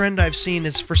popular trend I've seen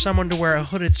is for someone to wear a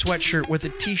hooded sweatshirt with a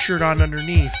t-shirt on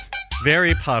underneath.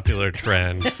 Very popular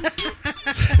trend.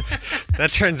 That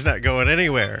trend's not going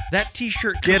anywhere. That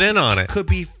t-shirt Get in on it. Could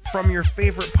be from your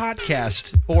favorite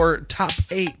podcast or top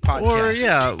 8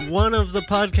 podcasts. Or, one of the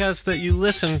podcasts that you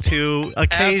listen to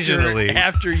occasionally.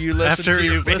 After you listen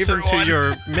to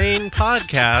your main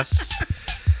podcasts.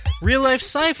 Real Life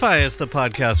Sci-Fi is the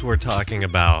podcast we're talking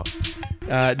about.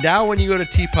 Now when you go to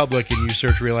TeePublic and you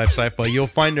search Real Life Sci-Fi, you'll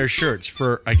find our shirts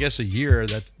for, I guess, a year.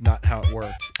 That's not how it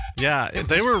worked. Yeah,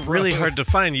 they were really hard to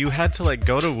find. You had to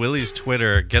go to Willie's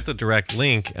Twitter, get the direct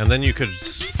link, and then you could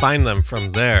find them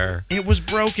from there. It was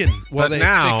broken. Well, but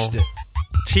now, fixed it.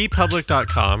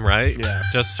 tpublic.com, right? Yeah.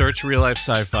 Just search Real Life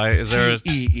Sci-Fi. Is there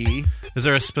Is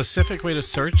there a specific way to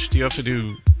search? Do you have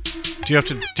to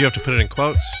put it in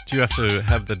quotes? Do you have to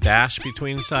have the dash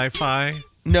between sci-fi?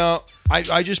 No,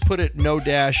 I just put it no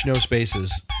dash, no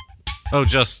spaces. Oh,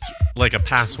 just like a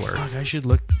password. Fuck,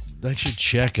 I should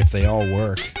check if they all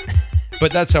work.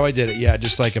 But that's how I did it. Yeah,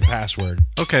 just like a password.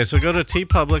 Okay, so go to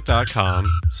tpublic.com,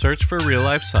 search for Real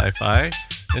Life Sci-Fi,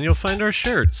 and you'll find our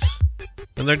shirts.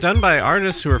 And they're done by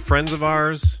artists who are friends of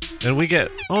ours, and we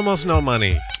get almost no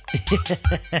money.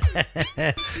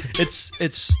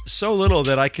 It's so little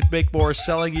that I could make more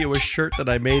selling you a shirt than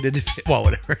I made it. Well,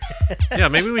 whatever. Yeah,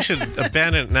 maybe we should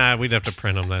abandon. Nah, we'd have to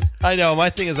print them then. I know. My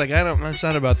thing is it's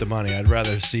not about the money. I'd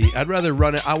rather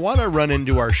run it. I want to run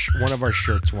into one of our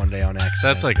shirts one day on accident.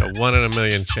 That's like a 1 in a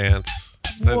million chance.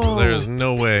 There's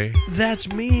no way.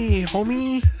 That's me,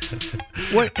 homie.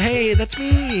 What? Hey, that's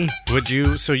me. Would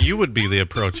you? So you would be the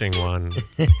approaching one.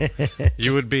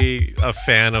 You would be a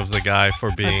fan of the guy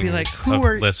for being I'd be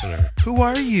like, listener. Who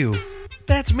are you?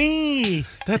 That's me.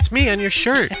 That's me on your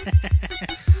shirt.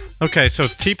 Okay, so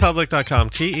tpublic.com,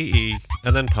 TEE,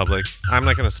 and then public. I'm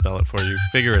not going to spell it for you.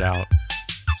 Figure it out.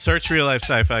 Search Real Life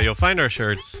Sci-Fi. You'll find our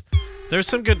shirts. There's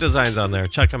some good designs on there.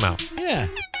 Check them out. Yeah.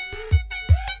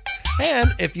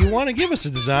 And if you want to give us a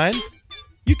design,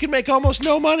 you can make almost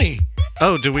no money.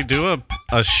 Oh, do we do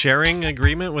a sharing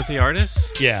agreement with the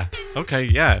artists? Yeah. Okay,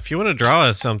 yeah. If you want to draw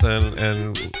us something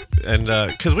and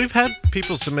because we've had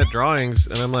people submit drawings,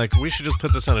 and I'm like, we should just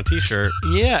put this on a T-shirt.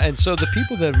 Yeah, and so the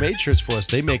people that have made shirts for us,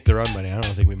 they make their own money. I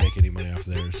don't think we make any money off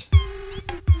theirs.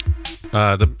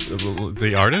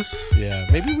 The artists? Yeah,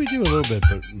 maybe we do a little bit,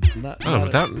 but not.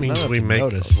 But that means we make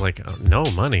no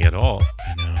money at all.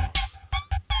 I know.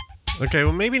 Okay,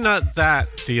 well, maybe not that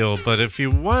deal, but if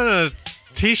you want a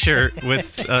T-shirt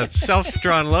with a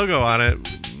self-drawn logo on it,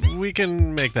 we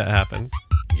can make that happen.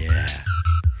 Yeah.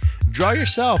 Draw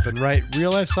yourself and write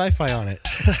Real Life Sci-Fi on it.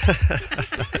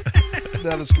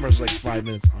 Now this commercial's like 5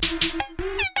 minutes long.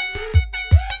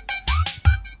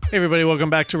 Hey everybody, welcome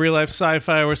back to Real Life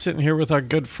Sci-Fi. We're sitting here with our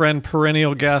good friend,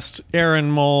 perennial guest, Aaron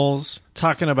Moles,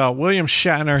 talking about William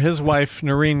Shatner, his wife,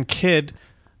 Noreen Kidd.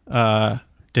 Did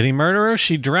he murder her?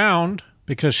 She drowned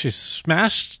because she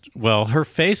smashed... Well, her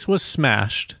face was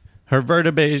smashed. Her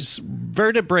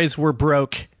vertebrae were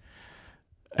broke.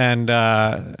 And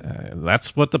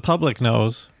that's what the public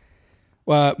knows.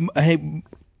 Hey,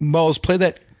 Moles, play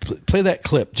that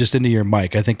clip just into your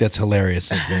mic. I think that's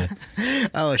hilarious.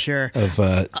 Oh, sure.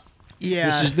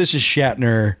 Yeah. This is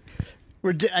Shatner.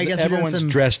 I guess everyone's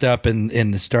dressed up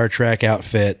in the Star Trek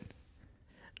outfit.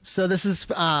 So this is,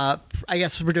 I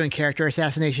guess we're doing character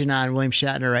assassination on William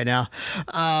Shatner right now.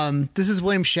 This is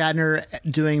William Shatner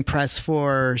doing press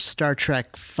for Star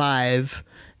Trek V,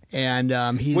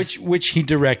 and he's which he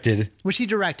directed.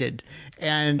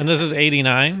 And this is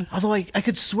 89? Although I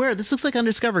could swear this looks like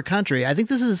Undiscovered Country. I think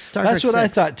this is Star Trek That's what 6. I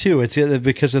thought too. It's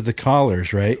because of the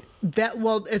collars, right?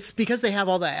 It's because they have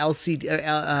all the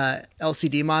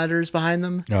LCD monitors behind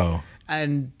them. Oh.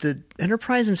 And the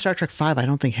Enterprise in Star Trek V, I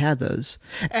don't think had those.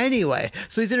 Anyway,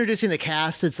 so he's introducing the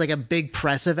cast. It's like a big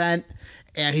press event.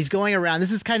 And he's going around.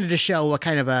 This is kind of to show what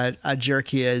kind of a jerk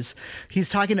he is. He's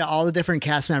talking to all the different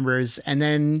cast members. And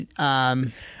then...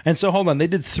 and so, hold on. They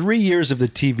did 3 years of the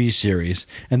TV series.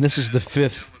 And this is the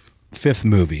fifth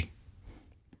movie.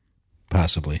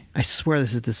 Possibly. I swear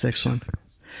this is the 6th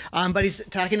one. But he's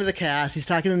talking to the cast. He's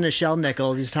talking to Nichelle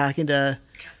Nichols. He's talking to...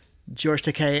 George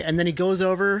Takei, and then he goes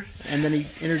over and then he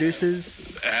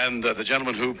introduces the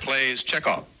gentleman who plays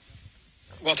Chekhov,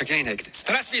 Walter Koenig.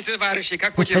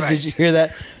 Did you hear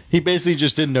that? He basically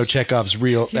just didn't know Chekhov's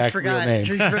real name. He forgot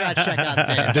Chekhov's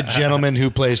name. The gentleman who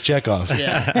plays Chekhov.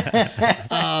 Yeah,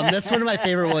 that's one of my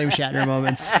favorite William Shatner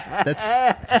moments.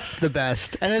 That's the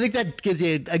best, and I think that gives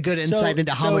you a good insight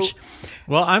into how much.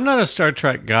 Well, I'm not a Star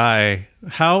Trek guy.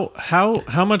 How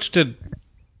much did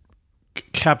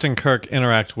Captain Kirk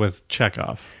interact with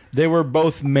Chekhov? They were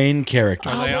both main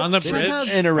characters. Are they on the bridge?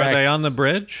 Are they on the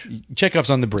bridge? Chekhov's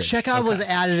on the bridge. Chekhov was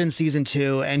added in season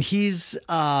 2, and he's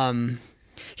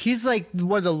like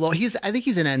one of the I think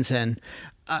he's an ensign.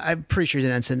 I'm pretty sure he's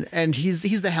an ensign, and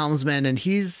he's the helmsman, and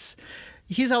he's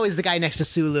always the guy next to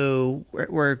Sulu,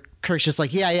 where Kirk's just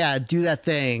like, yeah, do that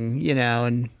thing,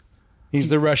 and he's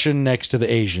the Russian next to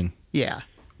the Asian. Yeah.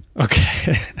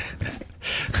 Okay.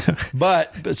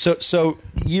 but so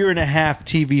year and a half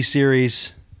TV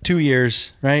series, 2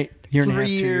 years, right? Year and a half,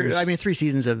 2 years. I mean, 3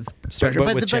 seasons of Star Trek.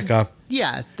 But with Chekhov.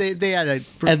 Yeah, they had a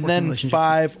and then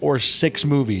 5 or 6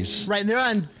 movies. Right, and they're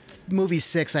on movie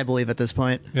 6, I believe, at this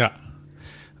point. Yeah.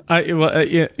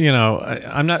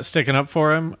 I'm not sticking up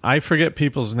for him. I forget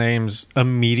people's names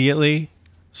immediately.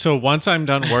 So once I'm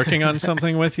done working on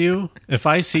something with you, if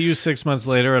I see you 6 months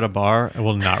later at a bar, I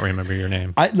will not remember your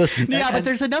name. Listen. But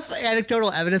there's enough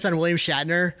anecdotal evidence on William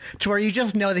Shatner to where you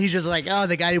just know that he's just like, oh,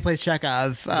 the guy who plays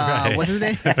Chekhov. Right. What's his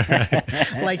name?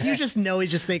 Like, you just know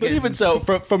he's just thinking. But even so,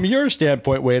 from your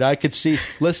standpoint, Wade, I could see,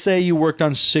 let's say you worked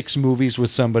on 6 movies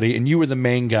with somebody and you were the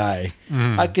main guy.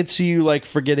 I could see you like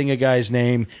forgetting a guy's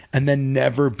name and then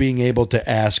never being able to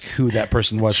ask who that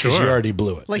person was because you already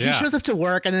blew it. Like, he shows up to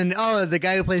work and then, the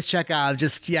guy who plays Chekhov,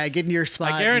 just, get in your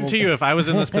spot. I guarantee you, if I was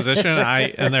in this position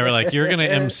and they were like, you're going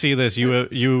to MC this,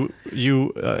 you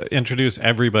introduce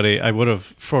everybody, I would have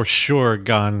for sure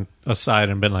gone aside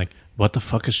and been like, what the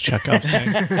fuck is Chekhov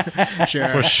saying? Sure.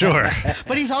 For sure.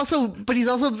 But he's also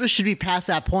should be past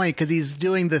that point because he's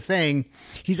doing the thing.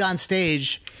 He's on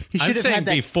stage. He should have had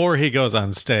that before he goes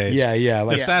on stage. Yeah.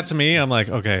 If that's me, I'm like,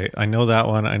 okay, I know that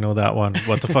one.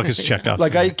 What the fuck is Chekhov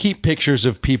like, saying? I keep pictures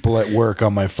of people at work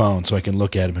on my phone so I can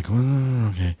look at them and go, oh,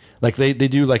 okay. Like, they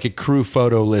do like a crew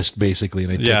photo list, basically.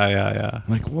 And yeah.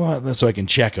 I'm like, what? So I can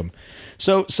check them.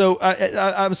 So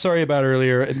I'm sorry about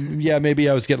earlier. Yeah, maybe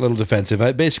I was getting a little defensive.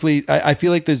 I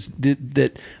feel like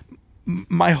that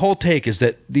my whole take is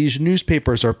that these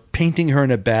newspapers are painting her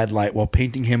in a bad light while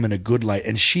painting him in a good light,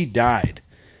 and she died.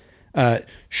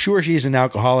 Sure, she's an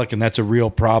alcoholic, and that's a real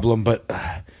problem, but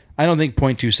I don't think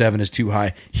 0.27 is too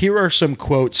high. Here are some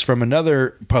quotes from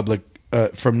another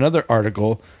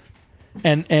article.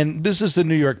 And this is the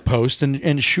New York Post,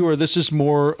 and sure, this is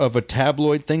more of a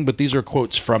tabloid thing, but these are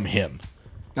quotes from him.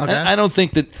 Okay. I don't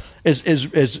think that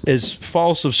as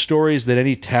false of stories that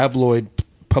any tabloid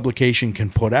publication can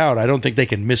put out, I don't think they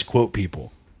can misquote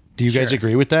people. Do you guys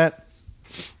agree with that?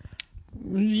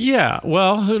 Yeah.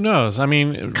 Well, who knows? I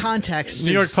mean, context.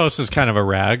 New York Post is kind of a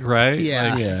rag, right?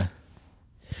 Yeah. Yeah.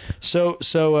 So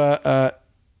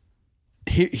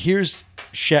here's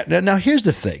Shatner. Now here's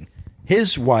the thing.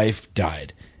 His wife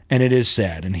died, and it is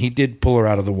sad, and he did pull her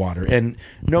out of the water. And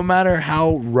no matter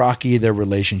how rocky their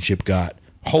relationship got,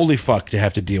 holy fuck to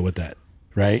have to deal with that,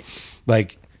 right?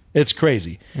 Like, It's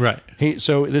crazy. Right.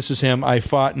 So this is him. I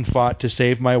fought and fought to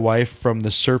save my wife from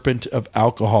the serpent of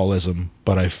alcoholism,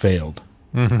 but I failed.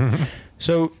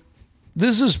 So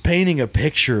this is painting a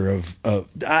picture of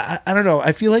I don't know.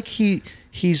 I feel like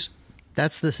he's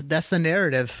That's the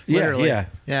narrative. Literally.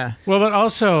 Yeah. Well, but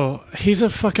also he's a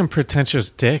fucking pretentious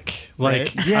dick.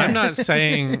 Like, Right. I'm not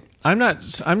saying I'm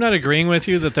not agreeing with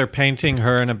you that they're painting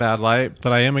her in a bad light,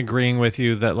 but I am agreeing with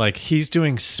you that like he's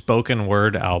doing spoken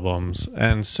word albums,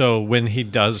 and so when he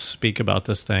does speak about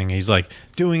this thing, he's like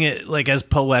doing it like as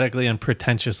poetically and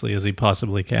pretentiously as he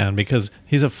possibly can because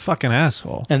he's a fucking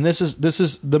asshole. And this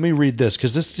is let me read this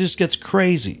because this just gets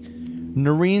crazy.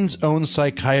 Noreen's own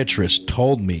psychiatrist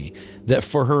told me that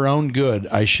for her own good,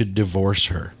 I should divorce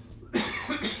her.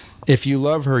 If you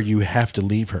love her, you have to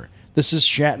leave her. This is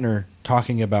Shatner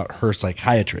talking about her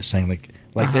psychiatrist, saying like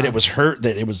that it was her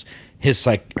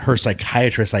her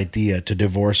psychiatrist's idea to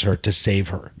divorce her to save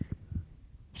her.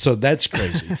 So that's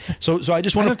crazy. So I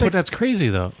just want to think that's crazy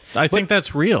though. I think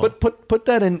that's real. But put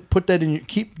that in.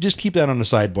 Keep that on the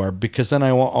sidebar because then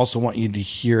I also want you to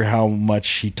hear how much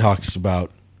he talks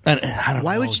about. And I don't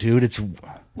know, dude. It's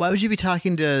why would you be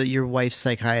talking to your wife's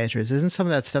psychiatrist? Isn't some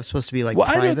of that stuff supposed to be like well,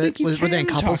 private? I don't think you were they in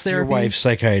can couples talk to your therapy? wife's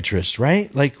psychiatrist,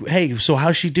 right? Like, hey, so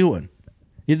how's she doing?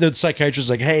 The psychiatrist's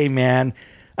like, hey, man,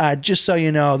 just so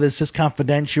you know, this is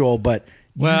confidential, but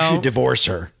you should divorce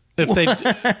her. If they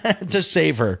to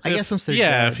save her. I guess once they're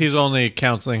dead. if he's only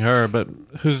counseling her, but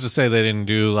who's to say they didn't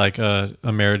do like a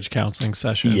marriage counseling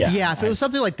session? Yeah, if it was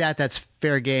something like that, that's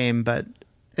fair game, but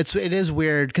it is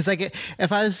weird because like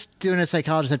if I was doing a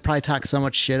psychologist, I'd probably talk so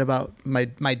much shit about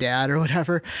my dad or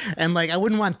whatever, and like I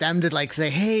wouldn't want them to like say,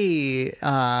 "Hey,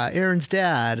 Aaron's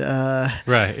dad."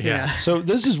 Right. Yeah. So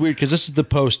this is weird because this is the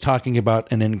Post talking about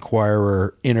an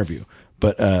Inquirer interview,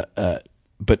 but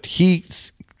he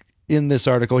in this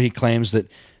article he claims that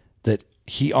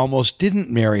he almost didn't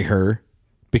marry her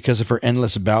because of her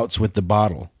endless bouts with the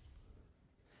bottle.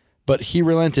 But he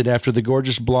relented after the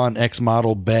gorgeous blonde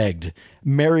ex-model begged,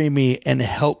 "Marry me and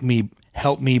help me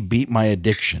beat my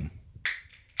addiction."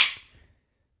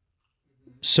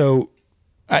 So,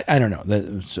 I don't know.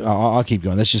 I'll keep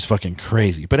going. That's just fucking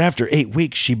crazy. But after 8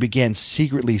 weeks, she began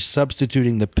secretly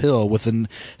substituting the pill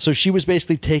so she was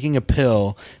basically taking a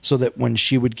pill so that when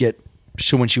she would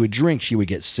drink, she would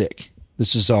get sick.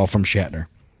 This is all from Shatner.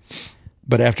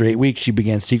 But after 8 weeks, she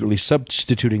began secretly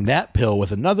substituting that pill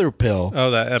with another pill. Oh,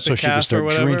 that Epicac so she could start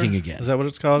drinking again. Is that what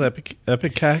it's called?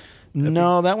 Epicac?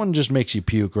 No, that one just makes you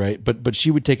puke, right? But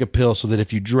she would take a pill so that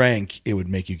if you drank, it would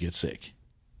make you get sick.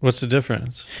 What's the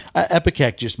difference?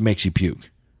 Epicac just makes you puke.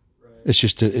 Right. It's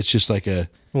just like a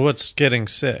what's getting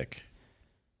sick?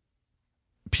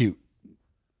 Puking,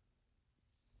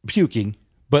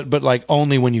 but like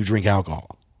only when you drink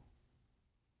alcohol.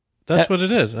 That's what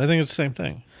it is. I think it's the same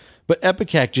thing. But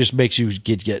Epicac just makes you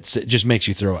get sick, just makes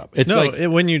you throw up. It's only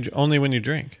when you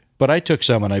drink. But I took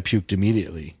some and I puked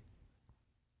immediately.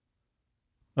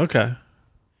 Okay.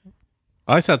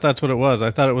 I thought that's what it was. I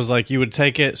thought it was like you would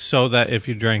take it so that if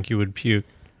you drank, you would puke.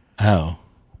 Oh.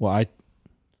 Well,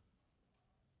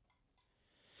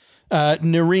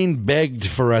 Noreen begged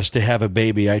for us to have a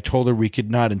baby. I told her we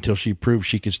could not until she proved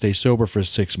she could stay sober for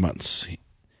 6 months.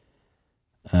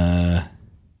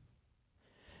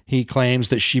 He claims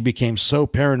that she became so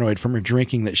paranoid from her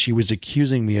drinking that she was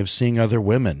accusing me of seeing other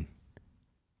women.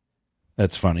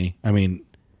 That's funny. I mean,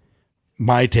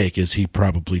 my take is he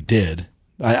probably did.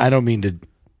 I don't mean to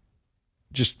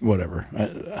just whatever.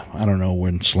 I don't know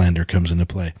when slander comes into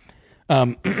play.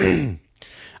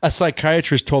 A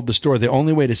psychiatrist told the store the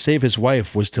only way to save his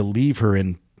wife was to leave her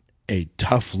in a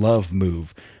tough love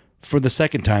move. For the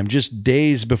second time, just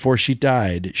days before she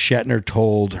died, Shatner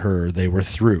told her they were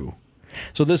through.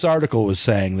 So this article was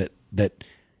saying that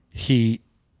he,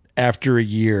 after a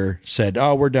year, said,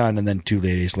 "Oh, we're done," and then 2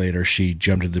 days later, she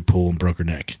jumped into the pool and broke her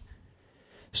neck.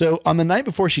 So on the night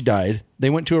before she died, they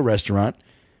went to a restaurant.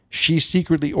 She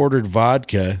secretly ordered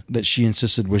vodka that she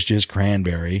insisted was just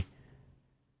cranberry.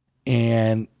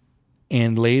 And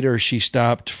later she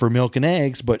stopped for milk and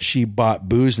eggs, but she bought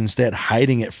booze instead,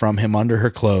 hiding it from him under her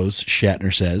clothes,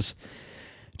 Shatner says.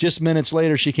 Just minutes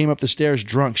later, she came up the stairs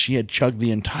drunk. She had chugged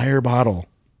the entire bottle.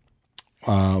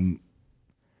 And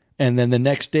then the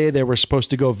next day, they were supposed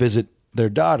to go visit their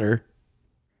daughter,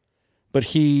 but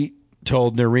he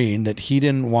told Noreen that he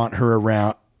didn't want her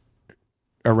around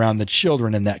the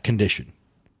children in that condition.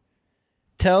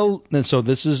 And so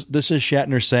this is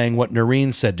Shatner saying what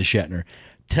Noreen said to Shatner.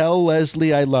 "Tell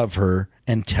Leslie I love her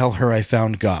and tell her I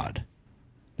found God."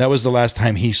 That was the last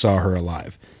time he saw her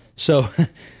alive. So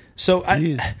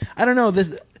I don't know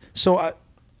this. So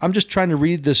I'm just trying to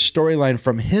read this storyline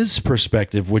from his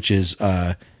perspective, which is,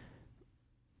 it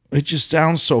just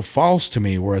sounds so false to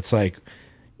me, where it's like,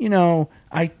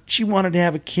 she wanted to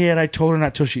have a kid. I told her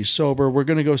not till she's sober. We're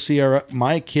going to go see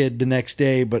my kid the next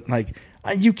day, but like,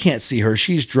 you can't see her.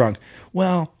 She's drunk.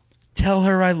 Well, tell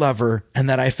her I love her and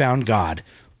that I found God.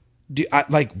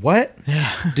 What?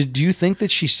 Yeah. Do you think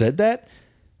that she said that?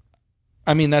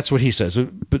 I mean, that's what he says.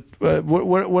 But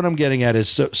what I'm getting at is,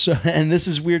 so, and this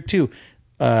is weird too.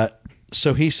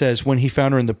 So he says when he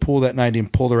found her in the pool that night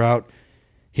and pulled her out,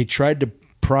 he tried to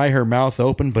pry her mouth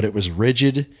open, but it was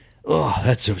rigid. Oh,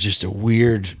 that's just a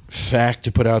weird fact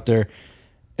to put out there.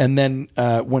 And then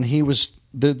when he was,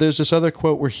 there's this other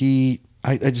quote where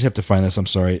I just have to find this. I'm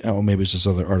sorry. Oh, maybe it's this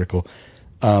other article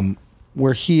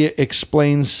where he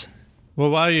explains. Well,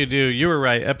 while you do, you were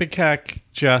right. Ipecac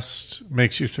just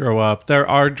makes you throw up. There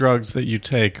are drugs that you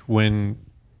take when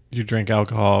you drink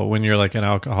alcohol, when you're like an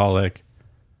alcoholic,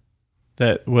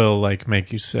 that will like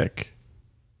make you sick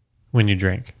when you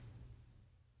drink.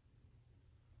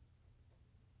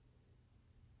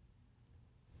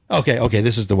 Okay,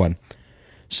 this is the one.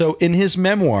 So in his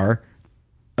memoir,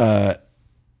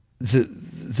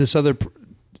 this other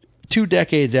 2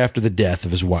 decades after the death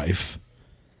of his wife,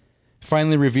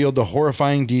 finally revealed the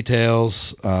horrifying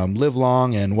details, Live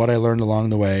Long and What I Learned Along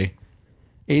the Way.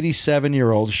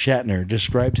 87-year-old Shatner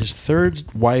described his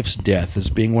third wife's death as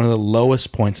being one of the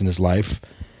lowest points in his life.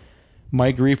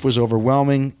 My grief was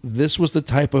overwhelming. This was the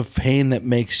type of pain that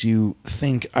makes you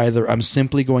think either I'm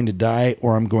simply going to die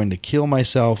or I'm going to kill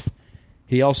myself.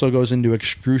 He also goes into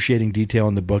excruciating detail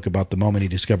in the book about the moment he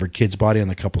discovered Kid's body on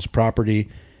the couple's property.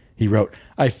 He wrote,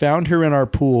 I found her in our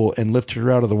pool and lifted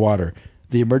her out of the water.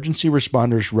 The emergency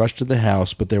responders rushed to the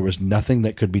house, but there was nothing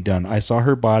that could be done. I saw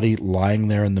her body lying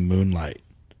there in the moonlight.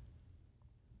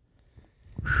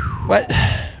 What?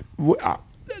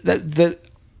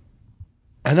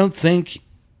 I don't think...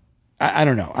 I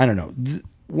don't know.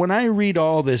 When I read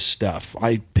all this stuff,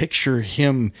 I picture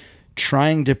him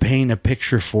trying to paint a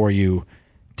picture for you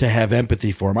to have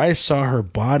empathy for him. I saw her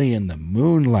body in the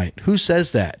moonlight. Who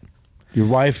says that? Your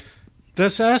wife?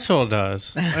 This asshole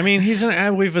does. I mean,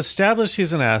 we've established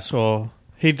he's an asshole.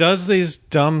 He does these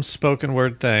dumb spoken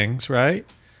word things, right?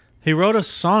 He wrote a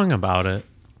song about it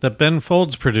that Ben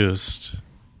Folds produced,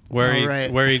 where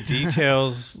he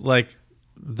details like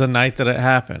the night that it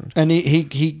happened. And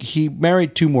he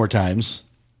married 2 more times.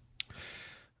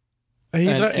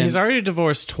 He's already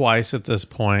divorced twice at this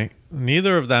point.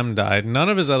 Neither of them died. None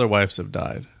of his other wives have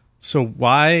died. So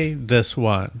why this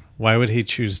one? Why would he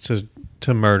choose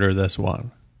to murder this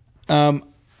one?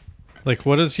 Like,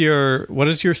 what is your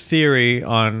theory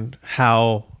on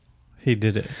how he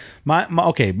did it?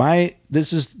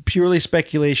 This is purely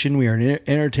speculation. We are an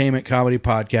entertainment comedy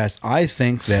podcast. I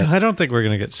think that I don't think we're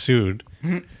going to get sued.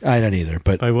 I don't either,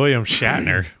 but by William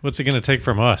Shatner. What's it going to take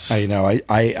from us? I know.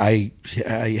 I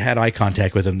had eye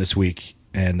contact with him this week,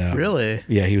 and really,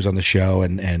 yeah, he was on the show,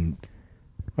 and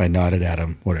I nodded at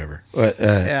him. Whatever.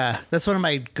 Yeah, that's one of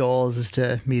my goals is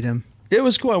to meet him. It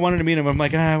was cool. I wanted to meet him. I'm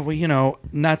like,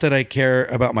 not that I care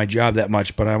about my job that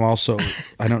much, but I'm also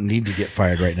I don't need to get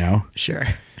fired right now. Sure.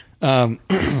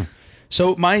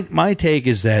 So my take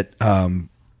is that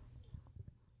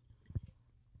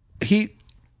he.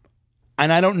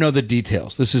 And I don't know the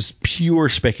details. This is pure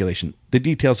speculation. The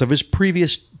details of his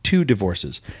previous 2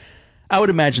 divorces. I would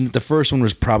imagine that the first one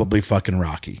was probably fucking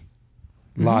rocky.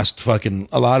 Mm-hmm. Lost fucking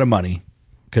a lot of money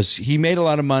because he made a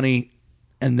lot of money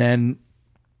and then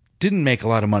didn't make a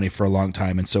lot of money for a long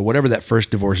time. And so whatever that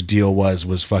first divorce deal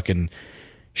was fucking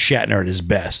Shatner at his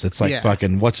best. It's like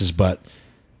fucking what's his butt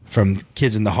from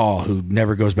Kids in the Hall who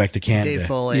never goes back to Canada. Dave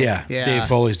Foley. Yeah. Dave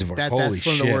Foley's divorce. That's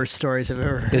one of the worst stories I've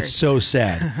ever heard. It's so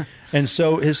sad. And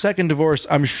so his second divorce,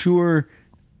 I'm sure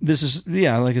this is,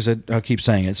 like I said, I'll keep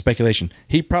saying it, speculation.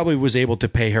 He probably was able to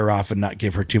pay her off and not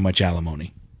give her too much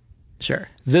alimony. Sure.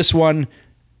 This one,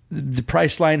 the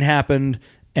price line happened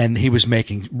and he was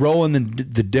rolling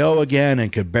the dough again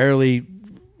and could barely,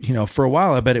 for a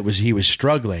while, I bet he was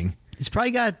struggling. He's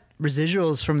probably got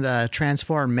residuals from the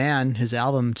Transformed Man, his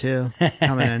album too,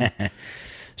 coming in.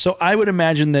 So I would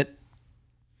imagine that,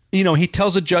 he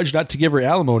tells a judge not to give her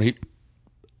alimony.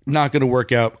 Not going to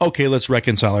work out. Okay, let's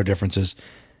reconcile our differences.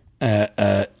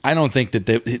 I don't think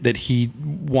that he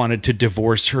wanted to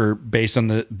divorce her based on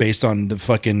the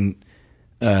fucking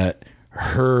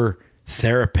her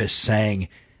therapist saying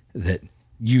that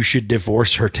you should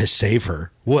divorce her to save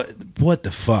her. What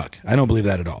the fuck? I don't believe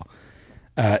that at all.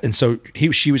 And so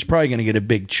she was probably going to get a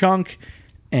big chunk,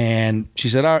 and he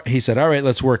said, all right,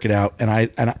 let's work it out.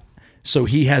 And So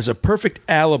he has a perfect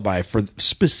alibi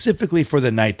specifically for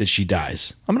the night that she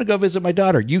dies. I'm going to go visit my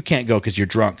daughter. You can't go because you're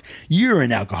drunk. You're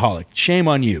an alcoholic. Shame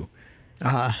on you.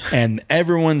 And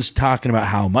everyone's talking about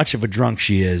how much of a drunk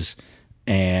she is.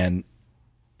 And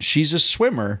she's a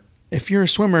swimmer. If you're a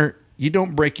swimmer, you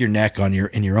don't break your neck in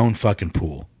your own fucking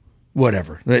pool.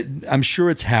 Whatever. I'm sure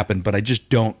it's happened, but I just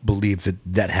don't believe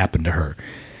that happened to her.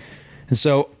 And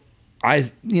so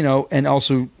and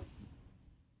also,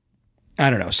 I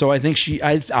don't know. So I think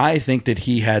I think that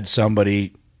he had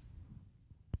somebody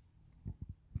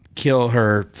kill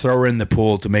her, throw her in the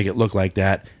pool to make it look like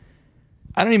that.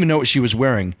 I don't even know what she was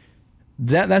wearing.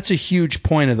 That's a huge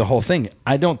point of the whole thing.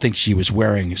 I don't think she was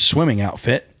wearing a swimming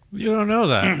outfit. You don't know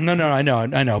that. No, I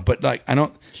know, but like I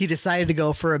don't. He decided to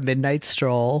go for a midnight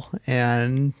stroll,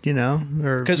 and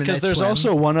because there's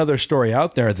also one other story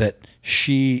out there that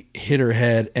she hit her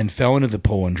head and fell into the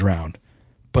pool and drowned,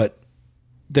 but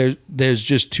there's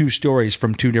just two stories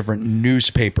from two different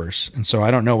newspapers, and so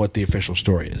I don't know what the official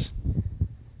story is.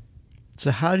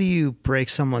 So how do you break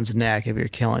someone's neck if you're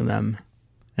killing them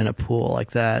in a pool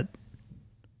like that?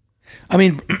 I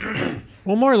mean,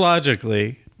 well, more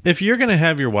logically, if you're going to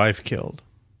have your wife killed,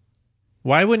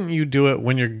 why wouldn't you do it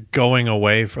when you're going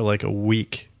away for like a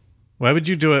week? Why would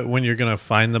you do it when you're going to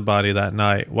find the body that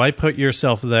night? Why put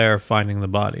yourself there finding the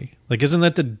body? Like, isn't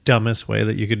that the dumbest way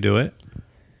that you could do it?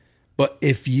 But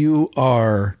if you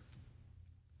are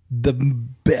the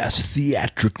best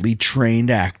theatrically trained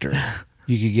actor,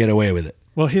 you could get away with it.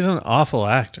 Well, he's an awful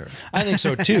actor. I think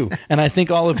so, too. And I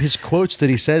think all of his quotes that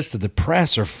he says to the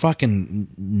press are fucking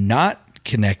not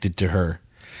connected to her.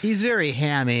 He's very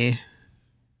hammy.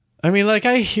 I mean, like,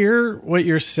 I hear what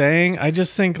you're saying. I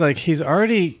just think, like, he's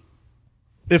already...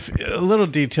 If a little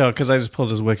detail, because I just pulled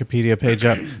his Wikipedia page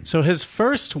up. So his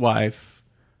first wife,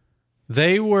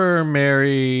 they were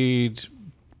married,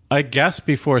 I guess,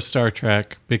 before Star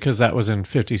Trek, because that was in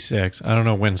 56. I don't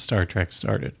know when Star Trek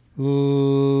started.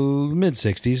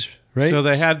 Mid-60s, right? So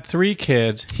they had 3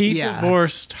 kids. He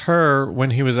divorced her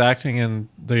when he was acting in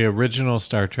the original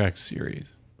Star Trek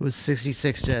series. It was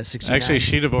 66 to 69. Actually,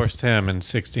 she divorced him in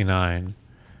 69.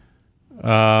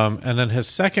 And then his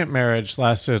second marriage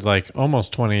lasted like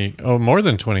more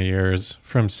than 20 years,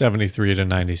 from 73 to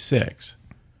 96.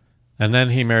 And then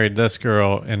he married this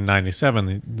girl in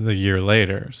 97, the year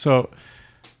later. So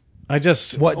I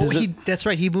just... That's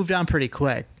right. He moved on pretty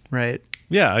quick, right?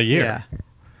 Yeah, a year. Yeah.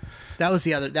 That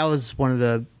was one of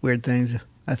the weird things,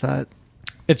 I thought.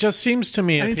 It just seems to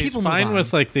me, if he's fine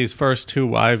with like these first 2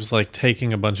 wives like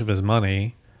taking a bunch of his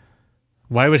money,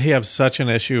 why would he have such an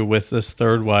issue with this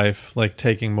third wife like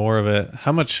taking more of it?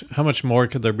 How much more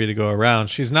could there be to go around?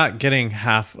 She's not getting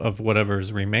half of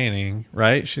whatever's remaining,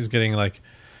 right? She's getting like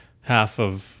half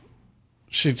of...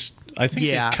 I think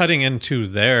he's cutting into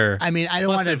their... I mean, I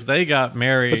don't want to... if they got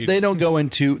married... But they don't go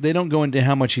into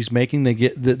how much he's making. They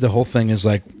get the whole thing is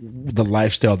like the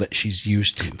lifestyle that she's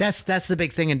used to. That's the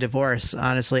big thing in divorce,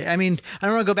 honestly. I mean, I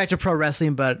don't want to go back to pro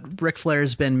wrestling, but Ric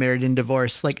Flair's been married and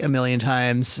divorced like a million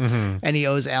times, and he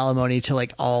owes alimony to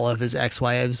like all of his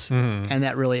ex-wives, and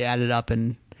that really added up,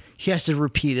 and he has to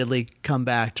repeatedly come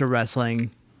back to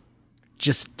wrestling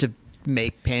just to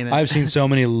make payment. I've seen so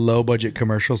many low budget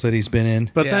commercials that he's been in.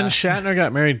 But then Shatner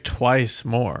got married twice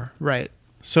more. Right.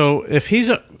 So if he's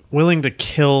willing to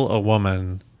kill a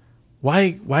woman,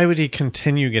 why would he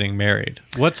continue getting married?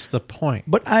 What's the point?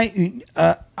 But I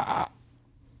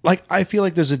feel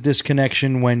like there's a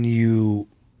disconnection when you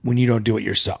don't do it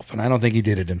yourself. And I don't think he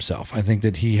did it himself. I think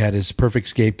that he had his perfect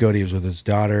scapegoat. He was with his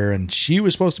daughter, and she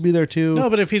was supposed to be there too. No,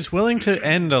 but if he's willing to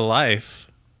end a life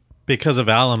because of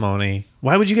alimony,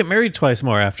 why would you get married twice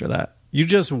more after that? You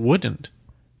just wouldn't.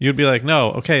 You'd be like,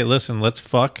 no, okay, listen, let's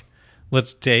fuck.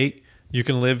 Let's date. You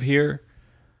can live here.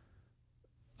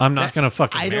 I'm not going to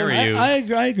fucking marry you. I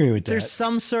agree with that. There's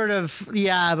some sort of,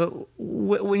 but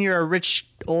when you're a rich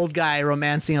old guy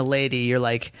romancing a lady, you're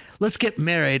like, let's get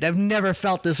married. I've never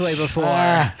felt this way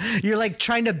before. You're like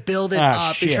trying to build it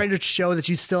up. Shit. You're trying to show that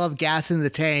you still have gas in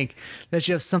the tank, that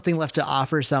you have something left to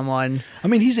offer someone. I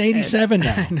mean, he's 87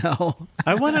 now. No.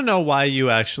 I want to know why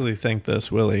you actually think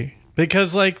this, Willie.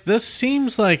 Because like this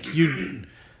seems like you...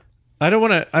 I don't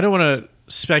want to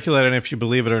speculate on if you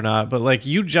believe it or not, but like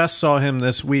you just saw him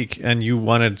this week and you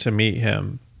wanted to meet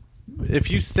him.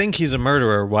 If you think he's a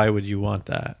murderer, why would you want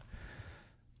that?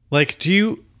 Like,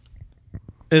 I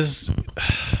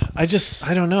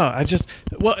don't know.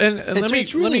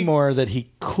 It's really more that he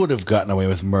could have gotten away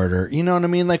with murder. You know what I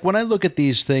mean? Like when I look at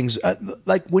these things,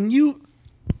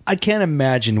 I can't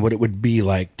imagine what it would be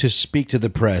like to speak to the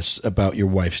press about your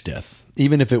wife's death,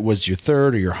 even if it was your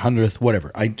 3rd or your 100th,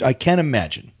 whatever. I can't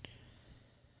imagine.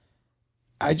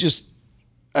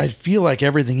 I feel like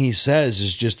everything he says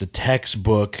is just a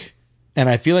textbook, and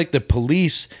I feel like the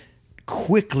police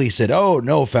quickly said, "Oh,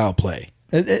 no foul play."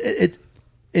 It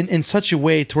in such a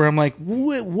way to where I'm like,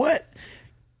 what?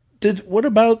 What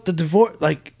about the divorce?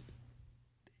 Like,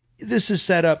 this is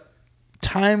set up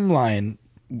time-wise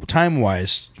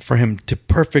for him to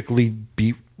perfectly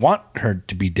want her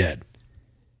to be dead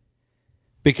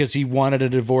because he wanted a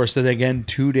divorce that again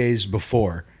 2 days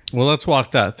before. Well, let's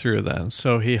walk that through then.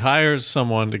 So he hires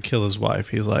someone to kill his wife.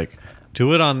 He's like,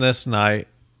 do it on this night.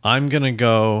 I'm going to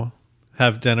go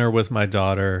have dinner with my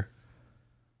daughter.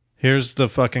 Here's the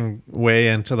fucking way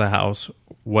into the house,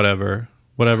 whatever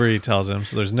he tells him.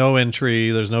 So there's no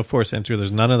entry, there's no forced entry,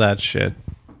 there's none of that shit.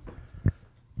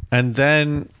 And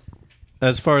then,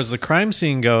 as far as the crime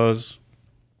scene goes,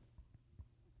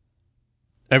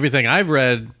 everything I've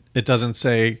read, it doesn't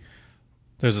say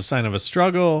there's a sign of a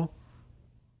struggle.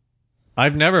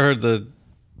 I've never heard the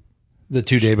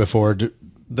 2 day before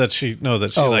that she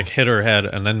like hit her head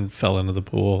and then fell into the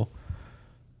pool.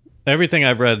 Everything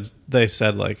I've read, they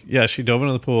said like, yeah, she dove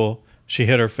into the pool, she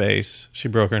hit her face, she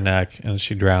broke her neck, and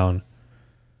she drowned.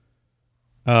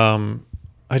 I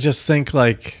just think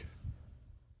like,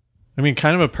 I mean,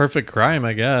 kind of a perfect crime,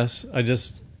 I guess. I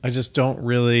just don't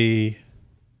really.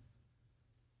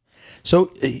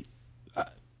 So,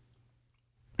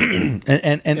 and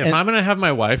if I'm gonna have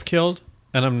my wife killed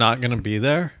and I'm not gonna be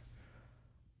there,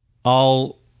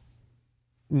 I'll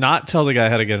not tell the guy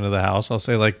how to get into the house. I'll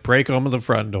say like, break open the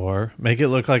front door, make it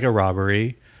look like a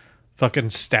robbery, fucking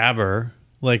stab her,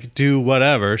 like do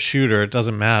whatever, shoot her. It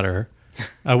doesn't matter.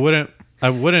 I wouldn't.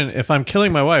 If I'm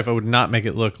killing my wife, I would not make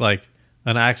it look like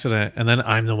an accident, and then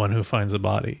I'm the one who finds the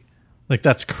body. Like,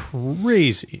 that's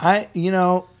crazy.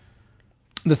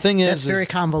 The thing is, that's very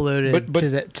convoluted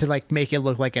to like make it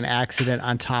look like an accident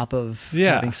on top of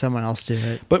having someone else do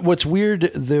it. But what's weird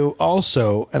though,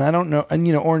 also, and I don't know,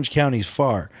 and Orange County's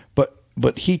far,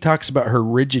 but he talks about her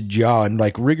rigid jaw and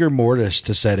like rigor mortis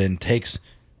to set in takes,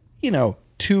 2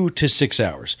 to 6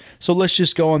 hours. So let's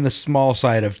just go on the small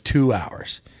side of 2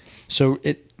 hours. So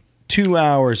 2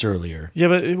 hours earlier. Yeah,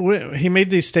 but he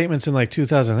made these statements in like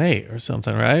 2008 or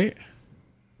something, right?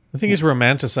 I think he's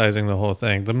romanticizing the whole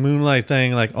thing. The moonlight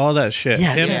thing, like all that shit.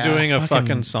 Doing a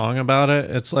fucking song about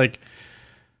it. It's like,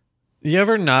 you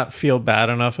ever not feel bad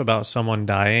enough about someone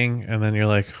dying and then you're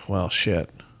like, well, shit.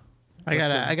 I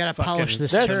gotta polish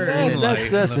this turd.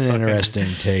 That's an interesting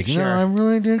take. Sure. No, I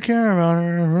really do care about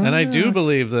her. And I do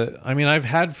believe that. I mean, I've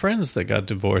had friends that got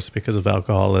divorced because of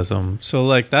alcoholism. So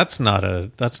like, that's not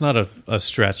a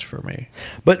stretch for me.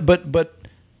 But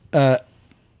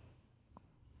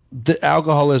the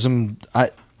alcoholism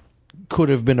could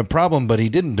have been a problem, but he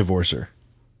didn't divorce her.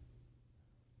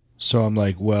 So I'm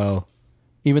like, well,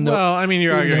 even though... Well, I mean,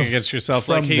 you're arguing against yourself.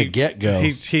 From the get-go.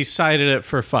 He cited it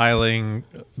for filing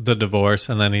the divorce,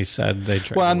 and then he said they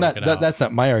tried to work it out. That's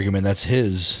not my argument. That's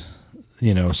his,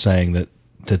 saying that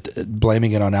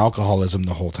blaming it on alcoholism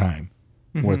the whole time.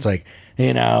 Mm-hmm. Where it's like,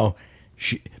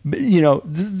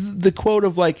 the quote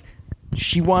of like,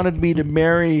 she wanted me to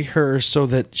marry her so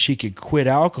that she could quit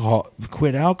alcohol.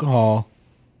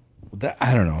 That,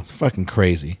 I don't know. It's fucking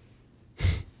crazy.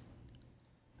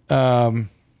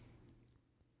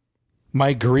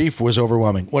 My grief was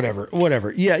overwhelming.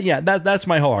 Whatever. Yeah. That's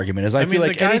my whole argument. Is I feel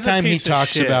like anytime he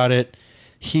talks about it,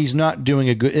 he's not doing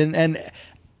a good and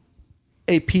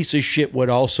a piece of shit would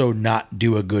also not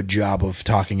do a good job of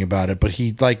talking about it. But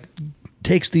he like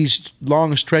takes these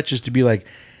long stretches to be like,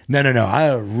 no,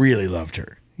 I really loved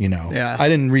her. Yeah. I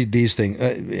didn't read these things.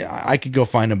 I could go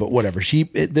find them, but whatever.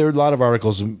 There are a lot of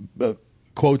articles,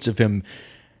 quotes of him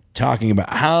talking about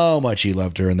how much he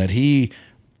loved her and that he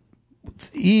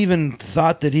even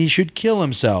thought that he should kill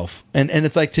himself. And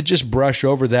it's like to just brush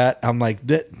over that. I'm like,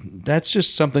 that's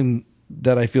just something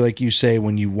that I feel like you say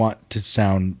when you want to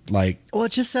sound like. Well,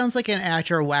 it just sounds like an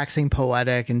actor waxing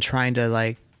poetic and trying to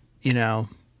like,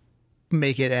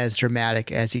 make it as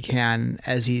dramatic as he can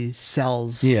as he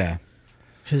sells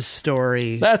his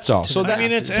story. That's all. So I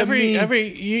mean, it's every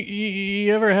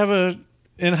you ever have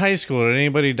in high school, did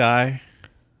anybody die?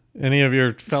 Any of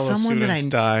your fellow someone students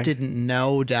that I die? didn't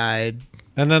know died.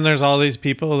 And then there's all these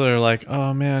people that are like,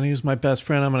 oh man, he was my best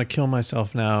friend, I'm gonna kill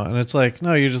myself now. And it's like,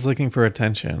 no, you're just looking for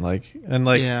attention.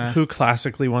 Who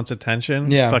classically wants attention?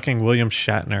 Fucking William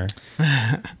Shatner.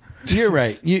 You're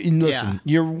right. Listen,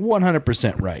 you're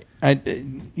 100% right.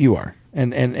 You are.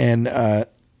 And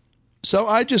so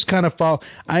I just kind of follow.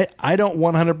 I don't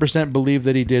 100% believe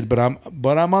that he did, but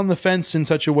I'm on the fence in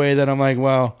such a way that I'm like,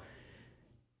 well,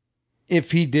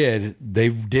 if he did, they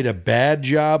did a bad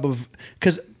job of,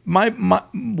 because my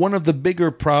one of the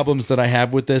bigger problems that I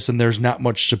have with this, and there's not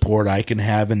much support I can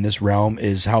have in this realm,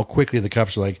 is how quickly the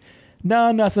cops are like,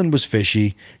 "No, nothing was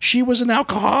fishy. She was an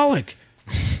alcoholic."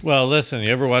 Well, listen, you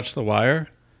ever watch The Wire?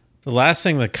 The last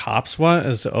thing the cops want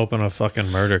is to open a fucking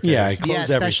murder case. Yeah,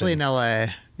 especially in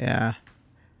L.A. Yeah.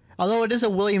 Although it is a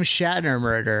William Shatner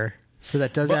murder, so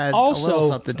that does add also, a little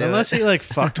something to unless it. he like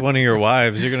fucked one of your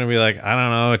wives, you're gonna be like, I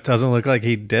don't know. It doesn't look like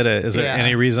he did it. Is there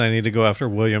any reason I need to go after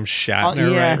William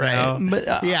Shatner right now?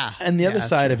 But, Yeah. And the other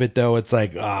side of it, though, it's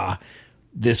like,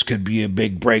 this could be a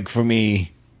big break for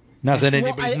me. Not that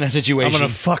anybody's in that situation. I'm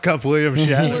gonna fuck up William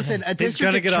Shatner. Listen, a he's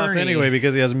gonna district get off attorney- anyway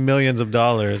because he has millions of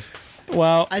dollars.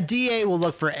 Well, A DA will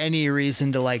look for any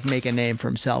reason to like make a name for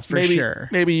himself, for maybe, sure.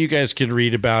 Maybe you guys can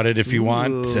read about it if you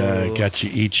want. Got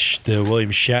you each the William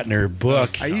Shatner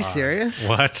book. Are you serious?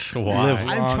 What? Why? Live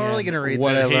I'm long totally and going to read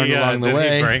what I this. learned along the did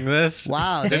way. he bring this?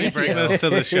 Wow, Did he thank bring you. this to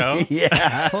the show?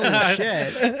 Yeah. Holy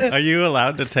shit. Are you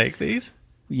allowed to take these?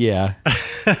 Yeah.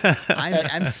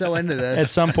 I'm so into At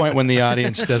this. some point when the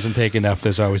audience doesn't take enough,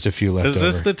 there's always a few left Is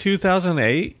this over. the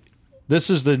 2008? This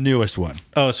is the newest one.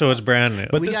 Oh, so it's brand new.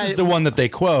 But this is the one that they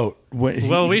quote.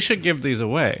 Well, we should give these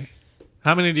away.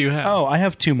 How many do you have? Oh, I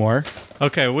have two more.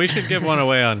 Okay, we should give one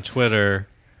away on Twitter.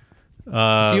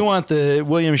 If you want the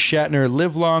William Shatner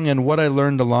Live Long and What I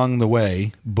Learned Along the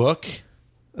Way book.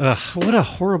 Ugh, what a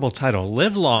horrible title.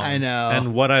 Live Long. I know.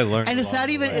 And What I Learned And it's Along not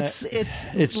the even, Way.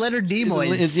 it's Leonard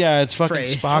Nimoy's it's fucking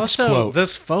phrase. Spock's Also, quote.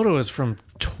 this photo is from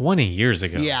 20 years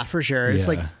ago. Yeah, for sure. It's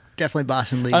Yeah. like definitely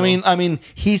Boston legal. I mean,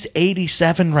 he's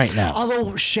 87 right now.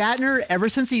 Although Shatner, ever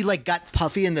since he like got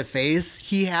puffy in the face,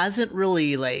 he hasn't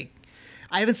really like.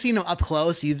 I haven't seen him up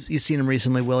close. You've seen him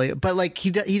recently, Willie, but like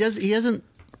he doesn't.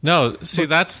 No, see,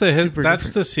 that's the super that's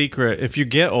different. the secret. If you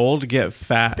get old, get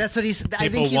fat. That's what he's. I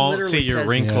People think he won't literally see your says,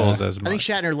 wrinkles Yeah. as I much. think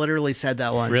Shatner literally said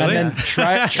that once. Really? And then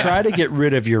try to get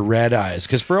rid of your red eyes,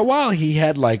 because for a while he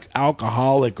had like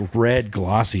alcoholic red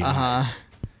glossy eyes.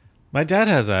 My dad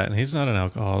has that, and he's not an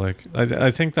alcoholic. I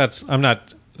think that's. I'm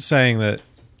not saying that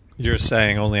you're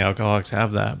saying only alcoholics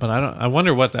have that, but I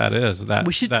wonder what that is. That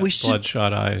We should- that we should-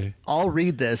 bloodshot eye. I'll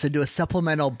read this and do a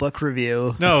supplemental book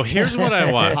review. No, here's what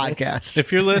I want. Podcast.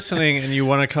 If you're listening and you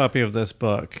want a copy of this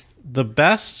book, the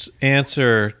best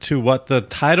answer to what the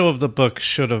title of the book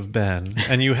should have been,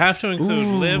 and you have to include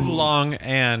live long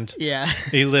and Yeah.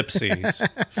 ellipses.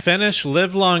 Finish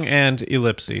live long and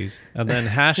ellipses, and then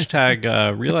hashtag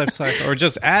real life sci-fi, or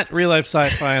just at real life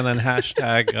sci-fi, and then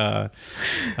hashtag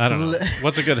I don't know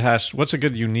what's a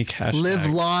good unique hashtag. Live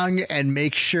long and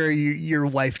make sure your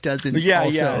wife doesn't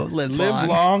also live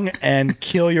long and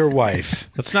kill your wife.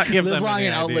 Let's not give Live them long any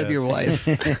and outlive ideas. your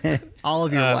wife. All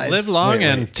of your wives. Live long Wait.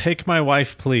 and take my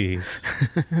wife, please.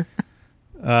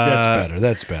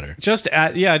 That's better. Just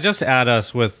add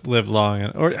us with live long,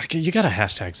 or you got to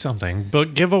hashtag something.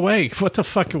 But give away. What the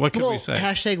fuck? What can Well, we say?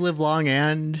 hashtag live long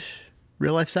and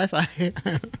real life sci-fi.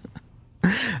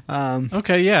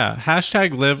 Okay, yeah.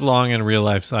 Hashtag live long and real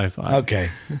life sci-fi. Okay.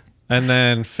 And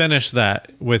then finish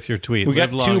that with your tweet. We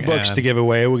got Live two long books and- to give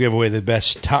away. We'll give away the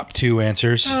best top two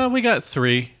answers. We got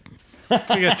three.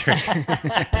 We got three.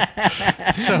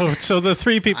 So the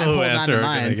three people I'm who holding on answer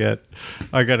to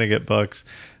are gonna get books.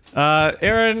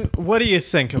 Aaron, what do you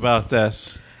think about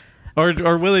this? Or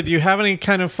Willie, do you have any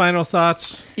kind of final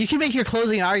thoughts? You can make your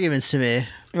closing arguments to me.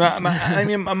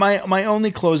 My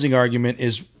only closing argument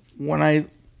is when I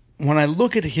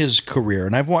look at his career,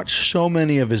 and I've watched so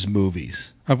many of his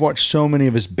movies. I've watched so many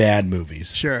of his bad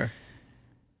movies. Sure.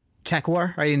 Tech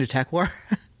War? Are you into Tech War?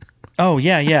 Oh,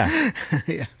 yeah. Yeah.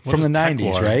 From the is Tech 90s,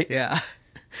 War? right? Yeah.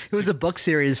 It was a book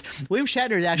series. William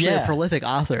Shatner is actually Yeah. a prolific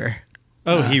author.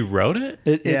 Oh, he wrote it?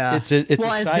 Yeah. It's a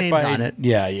Well, his sci-fi. name's on it.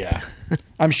 Yeah.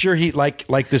 I'm sure he like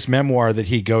this memoir that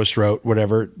he ghost wrote.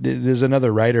 Whatever. There's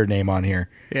another writer name on here.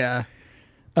 Yeah.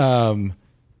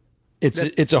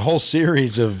 It's a whole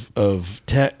series of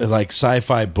like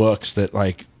sci-fi books that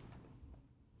like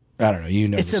I don't know. You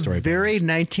know, It's the a story. very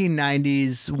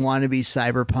 1990s wannabe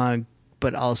cyberpunk,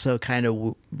 but also kind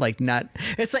of like not.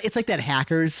 It's like that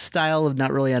hackers style of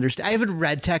not really understand. I haven't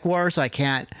read Tech War, so I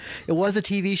can't. It was a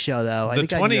TV show though. I The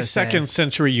think I can go say. 22nd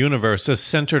century universe is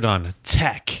centered on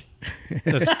tech.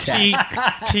 That's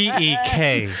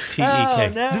T-E-K. T-E-K.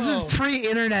 This is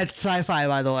pre-internet sci-fi,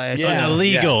 by the way. Yeah. An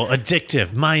illegal,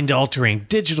 addictive, mind-altering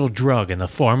digital drug in the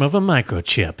form of a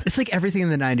microchip. It's like everything in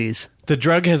the 90s. The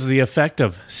drug has the effect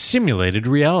of simulated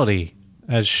reality,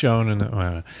 as shown in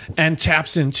the, and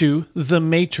taps into the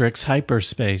Matrix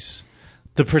hyperspace.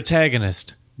 The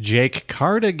protagonist, Jake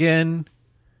Cardigan,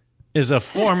 is a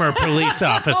former police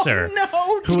officer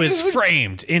who is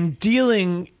framed in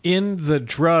dealing in the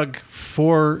drug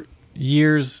for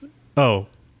years. Oh,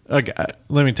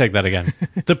 Let me take that again.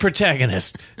 The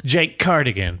protagonist, Jake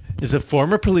Cardigan, is a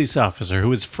former police officer who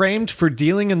was framed for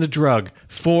dealing in the drug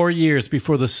 4 years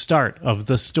before the start of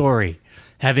the story.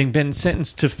 Having been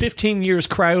sentenced to 15 years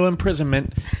cryo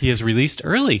imprisonment, he is released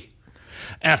early.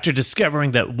 After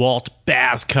discovering that Walt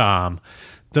Bascom,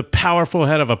 the powerful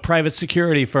head of a private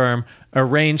security firm,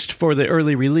 arranged for the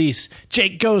early release,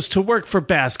 Jake goes to work for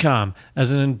Bascom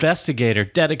as an investigator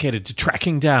dedicated to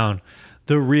tracking down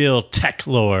the real tech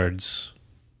lords.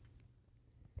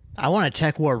 I want a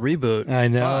Tech War reboot. I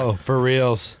know, for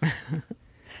reals.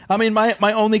 I mean,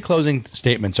 my only closing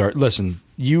statements are, listen,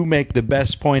 you make the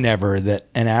best point ever that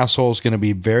an asshole's going to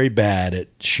be very bad at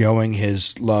showing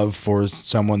his love for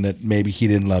someone that maybe he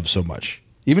didn't love so much.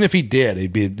 Even if he did,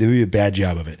 it'd be a bad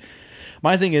job of it.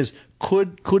 My thing is,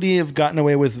 could he have gotten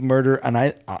away with murder?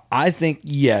 And I think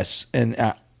yes. And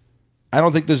I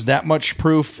don't think there's that much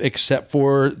proof except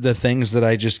for the things that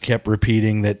I just kept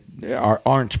repeating that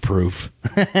aren't proof.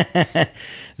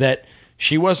 That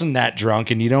she wasn't that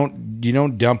drunk, and you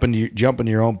don't jump in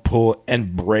your own pool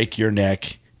and break your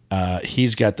neck.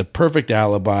 He's got the perfect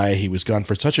alibi. He was gone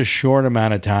for such a short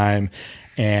amount of time,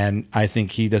 and I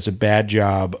think he does a bad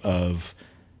job of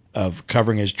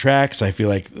covering his tracks. I feel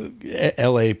like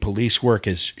L.A. police work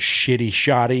is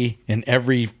shoddy in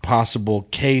every possible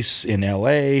case in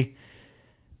L.A.,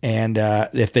 and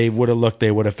if they would have looked, they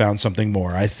would have found something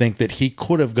more. I think that he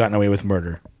could have gotten away with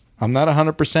murder. I'm not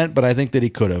 100%, but I think that he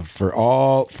could have for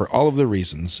all of the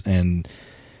reasons. And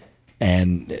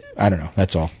I don't know.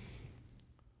 That's all.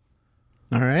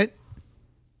 All right.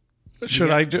 Should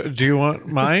I do you want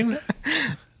mine?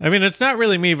 I mean, it's not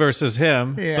really me versus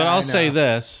him, Yeah, but I'll I say know.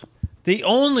 this. The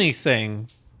only thing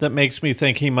that makes me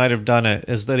think he might have done it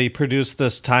is that he produced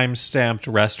this time-stamped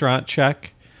restaurant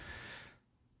check.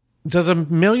 Does a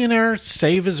millionaire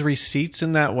save his receipts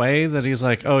in that way that he's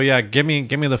like, oh yeah, give me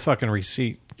the fucking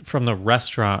receipt from the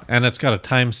restaurant and it's got a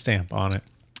timestamp on it?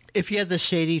 If he has the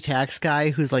shady tax guy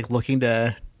who's like looking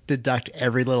to deduct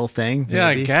every little thing. Yeah,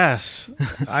 maybe. I guess.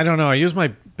 I don't know. I use my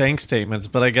bank statements,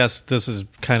 but I guess this is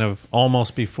kind of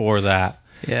almost before that.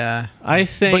 Yeah. I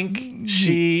think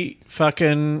she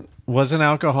fucking was an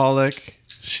alcoholic.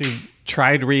 She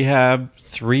tried rehab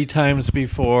 3 times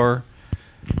before.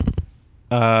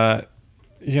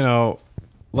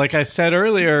 Like I said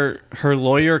earlier, her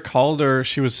lawyer called her.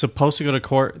 She was supposed to go to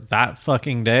court that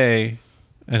fucking day,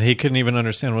 and he couldn't even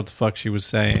understand what the fuck she was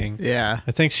saying. Yeah.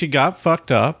 I think she got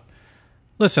fucked up.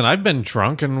 Listen, I've been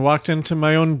drunk and walked into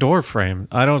my own door frame.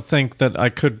 I don't think that I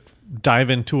could dive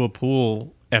into a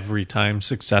pool every time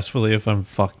successfully if I'm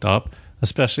fucked up,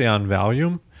 especially on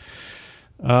Valium.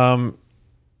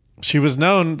 She was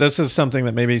known, this is something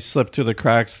that maybe slipped through the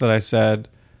cracks that I said.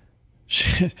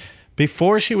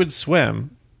 Before she would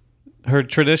swim, her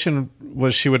tradition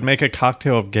was she would make a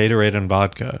cocktail of Gatorade and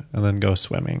vodka and then go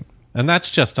swimming. And that's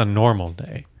just a normal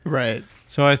day. Right.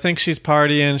 So I think she's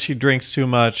partying, she drinks too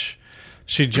much,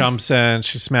 she jumps in,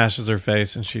 she smashes her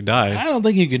face, and she dies. I don't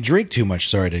think you can drink too much.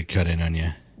 Sorry to cut in on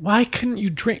you. Why couldn't you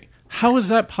drink? How is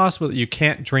that possible that you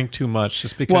can't drink too much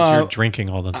just because you're drinking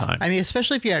all the time? I mean,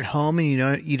 especially if you're at home and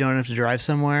you don't have to drive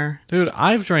somewhere. Dude,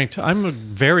 I'm a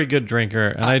very good drinker,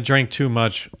 and I drink too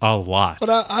much a lot.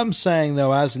 But I'm saying,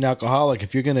 though, as an alcoholic,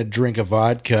 if you're going to drink a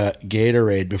vodka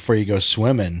Gatorade before you go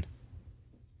swimming,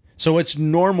 so it's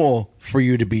normal for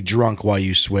you to be drunk while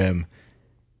you swim.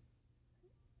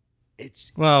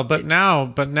 But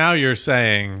now you're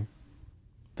saying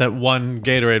that one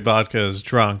Gatorade vodka is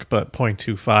drunk, but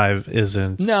 0.25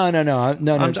 isn't. No.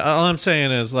 All I'm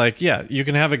saying is, like, yeah, you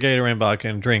can have a Gatorade vodka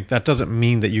and drink. That doesn't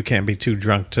mean that you can't be too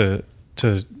drunk to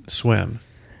swim.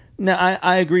 No,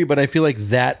 I agree, but I feel like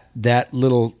that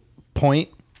little point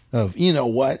of, you know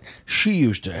what, she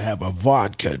used to have a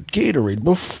vodka Gatorade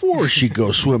before she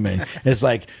goes swimming. It's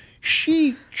like,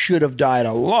 she should have died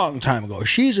a long time ago.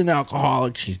 She's an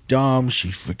alcoholic. She's dumb. She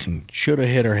freaking should have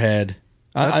hit her head.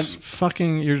 That's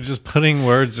fucking, you're just putting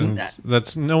words in.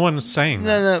 That's, no one's saying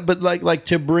that. No, but like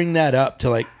to bring that up to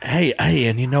like, hey,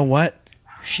 and you know what?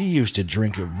 She used to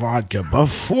drink a vodka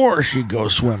before she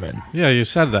goes swimming. Yeah, you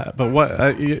said that, but what?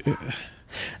 To me,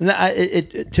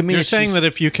 you're it's saying just, that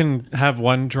if you can have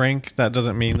one drink, that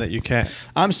doesn't mean that you can't.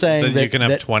 I'm saying that you can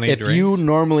have 20 if drinks. you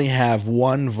normally have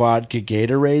one vodka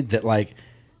Gatorade, that like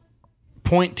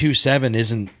 0.27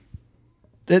 isn't.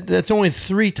 That's only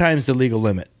 3 times the legal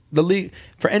limit.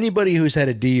 For anybody who's had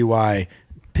a DUI,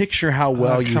 picture how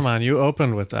well you. Come on, you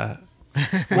opened with that.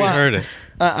 We heard it.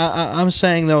 I'm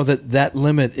saying though that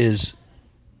limit is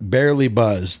barely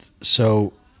buzzed.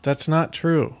 So that's not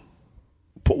true.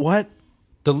 But what?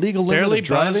 The legal limit Barely of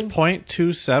driving? buzz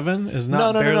 0.27 is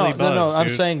not barely buzz. No. Dude.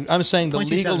 I'm saying the 0.27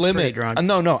 legal is pretty limit. drunk.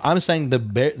 No. I'm saying the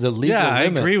legal Yeah, I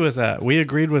limit. agree with that. We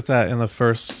agreed with that in the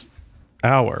first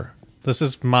hour. This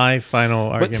is my final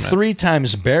But argument. 3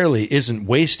 times barely isn't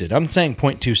wasted. I'm saying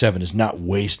 0.27 is not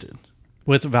wasted.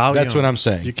 With volume. That's what I'm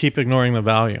saying. You keep ignoring the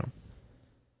volume.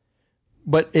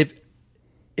 But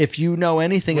if you know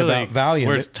anything about volume,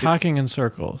 We're talking in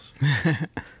circles.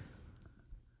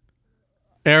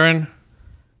 Aaron,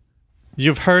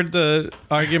 you've heard the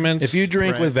arguments. if you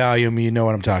drink Right. with Valium, you know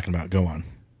what I'm talking about. Go on.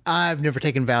 I've never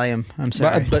taken Valium. I'm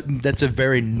sorry. But that's a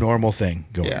very normal thing.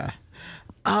 Go on. Yeah.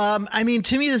 I mean,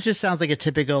 to me, this just sounds like a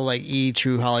typical like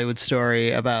true Hollywood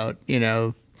story about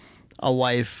a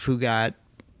wife who got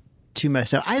too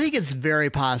messed up. I think it's very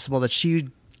possible that she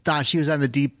thought she was on the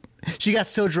deep. She got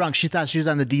so drunk she thought she was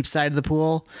on the deep side of the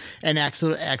pool and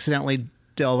accidentally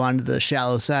dove onto the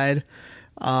shallow side.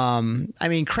 I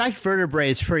mean, cracked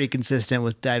vertebrae is pretty consistent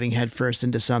with diving headfirst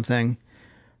into something.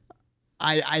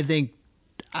 I think.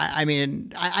 I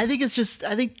think it's just.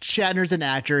 I think Shatner's an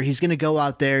actor. He's going to go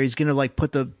out there. He's going to like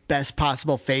put the best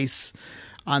possible face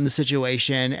on the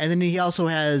situation, and then he also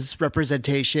has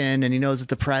representation, and he knows that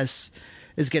the press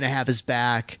is going to have his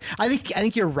back. I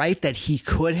think you're right that he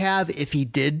could have, if he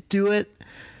did do it,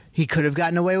 he could have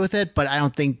gotten away with it. But I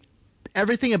don't think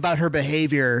everything about her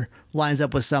behavior lines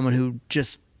up with someone who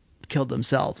just killed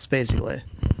themselves. Basically,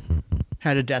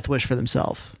 had a death wish for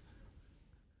themselves.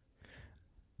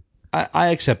 I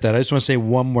accept that. I just want to say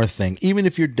one more thing. Even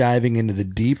if you're diving into the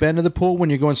deep end of the pool when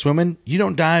you're going swimming, you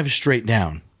don't dive straight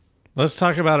down. Let's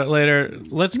talk about it later.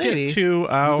 Let's Maybe. get to You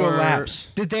go our laps.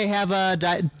 Did they have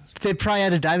they probably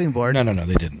had a diving board. No,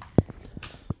 they didn't.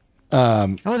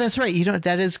 Oh, that's right.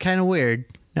 That is kind of weird.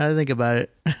 Now that I think about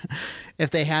it. If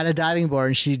they had a diving board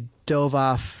and she dove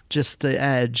off just the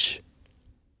edge.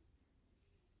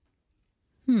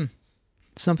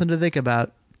 Something to think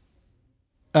about.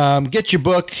 Get your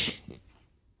book.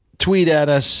 Tweet at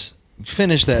us.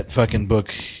 Finish that fucking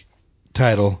book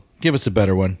title. Give us a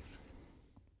better one.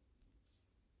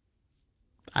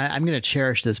 I'm going to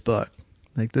cherish this book.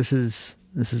 Like this is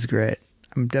great.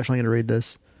 I'm definitely going to read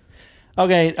this.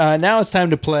 Okay, now it's time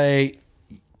to play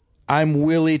I'm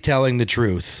Willie Telling the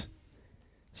Truth.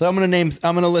 So I'm going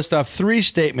to list off 3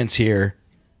 statements here,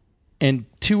 and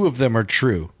 2 of them are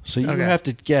true. So you Okay. have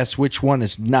to guess which one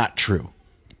is not true.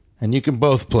 And you can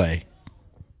both play.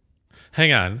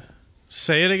 Hang on.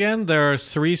 Say it again. There are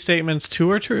 3 statements.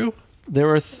 2 are true,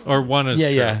 There are or 1 is true.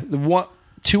 Yeah.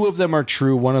 2 of them are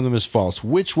true, 1 of them is false.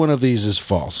 Which one of these is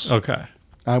false? Okay.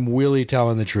 I'm Willie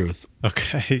Telling the Truth.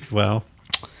 Okay. Well,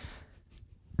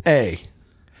 A.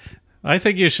 I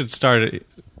think you should start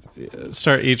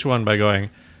each one by going,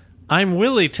 I'm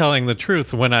Willie telling the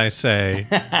truth when I say.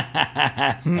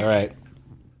 All right.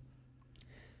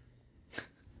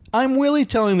 I'm Willie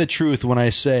telling the truth when I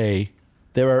say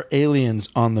there are aliens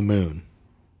on the moon.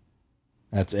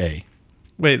 That's A.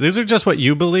 Wait, these are just what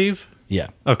you believe? Yeah.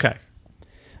 Okay.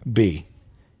 B.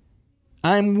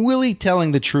 I'm Willie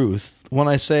telling the truth when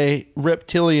I say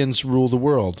reptilians rule the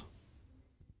world.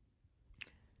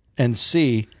 And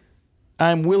C.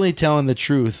 I'm Willie telling the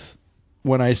truth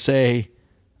when I say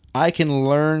I can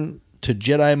learn to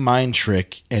Jedi mind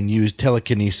trick and use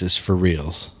telekinesis for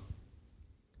reals.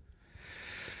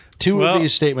 2 of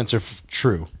these statements are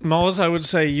true. Moles, I would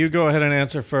say you go ahead and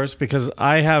answer first because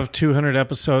I have 200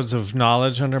 episodes of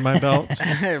knowledge under my belt,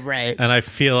 Right. and I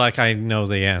feel like I know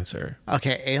the answer.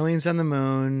 Okay. Aliens on the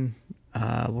moon.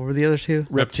 What were the other 2?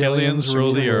 Reptilians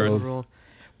rule the earth.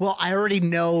 Well, I already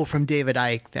know from David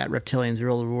Icke that reptilians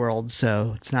rule the world,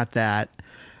 so it's not that.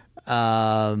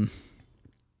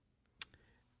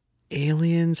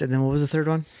 Aliens, and then what was the third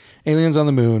one? Aliens on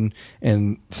the moon,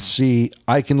 and C.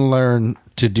 I can learn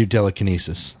to do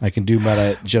telekinesis. I can do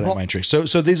Jedi mind tricks. So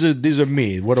these are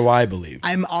me. What do I believe?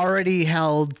 I'm already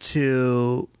held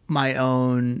to my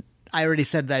own. I already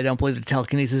said that I don't believe that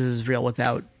telekinesis is real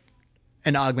without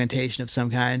an augmentation of some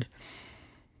kind.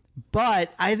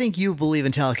 But I think you believe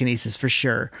in telekinesis for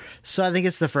sure. So I think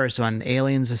it's the first one,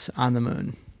 aliens on the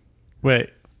moon. Wait.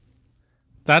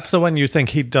 That's the one you think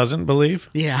he doesn't believe?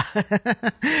 Yeah.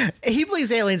 He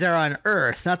believes aliens are on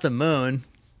Earth, not the moon.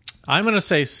 I'm going to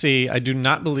say C. I do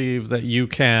not believe that you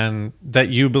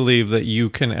believe that you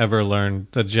can ever learn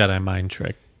the Jedi mind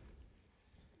trick.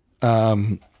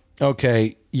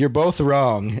 Okay, you're both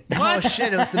wrong. Oh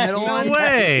shit, it was the middle one. No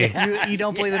way. You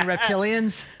don't believe in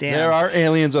reptilians? Damn. There are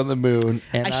aliens on the moon,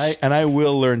 and I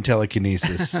will learn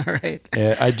telekinesis. All right.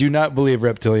 I do not believe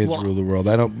reptilians rule the world.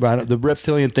 I don't. The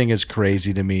reptilian thing is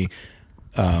crazy to me.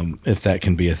 if that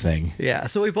can be a thing. Yeah,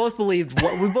 so we both believed.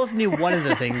 We both knew one of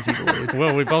the things he believed.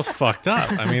 Well, we both fucked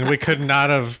up. I mean, we could not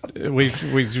have. We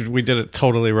did it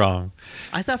totally wrong.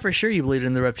 I thought for sure you believed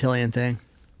in the reptilian thing.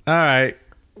 All right.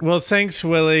 Well, thanks,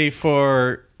 Willie,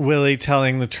 for Willie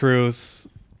telling the truth.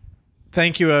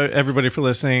 Thank you, everybody, for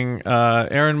listening.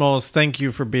 Aaron Moles, thank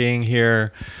you for being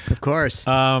here. Of course.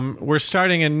 We're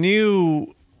starting a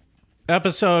new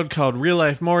episode called Real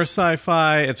Life More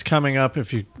Sci-Fi. It's coming up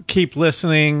if you keep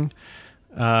listening.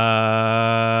 Any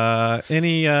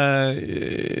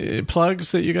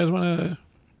plugs that you guys want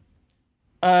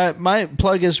to? My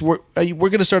plug is we're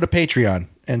going to start a Patreon,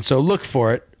 and so look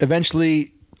for it.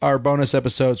 Eventually, our bonus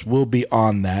episodes will be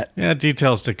on that. Yeah,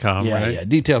 details to come. Yeah,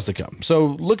 details to come. So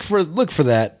look for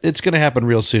that. It's going to happen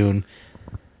real soon.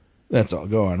 That's all.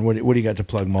 Go on. What do you got to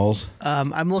plug, Moles?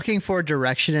 I'm looking for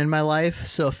direction in my life.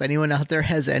 So if anyone out there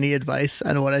has any advice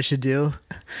on what I should do,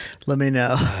 let me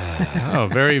know. Oh,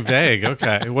 very vague.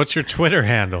 Okay. What's your Twitter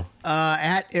handle?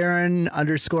 At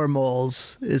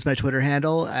Aaron_Moles is my Twitter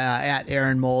handle. At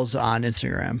Aaron Moles on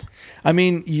Instagram. I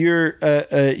mean,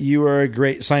 you are a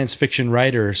great science fiction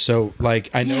writer, so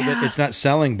like I know that it's not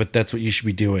selling, but that's what you should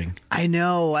be doing. I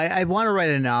know. I want to write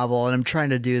a novel, and I'm trying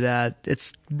to do that.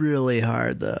 It's really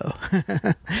hard, though.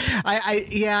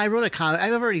 I wrote a comic.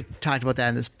 I've already talked about that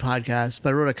in this podcast, but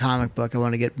I wrote a comic book I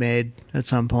want to get made at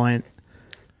some point.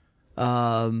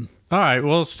 All right.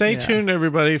 Well, stay tuned,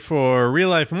 everybody, for Real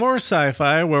Life More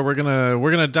Sci-Fi, where we're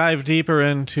gonna dive deeper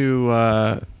into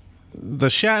the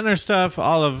Shatner stuff,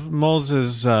 all of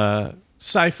Moles'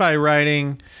 sci-fi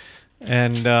writing,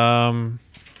 and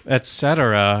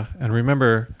etc. And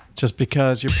remember, just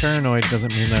because you're paranoid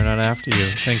doesn't mean they're not after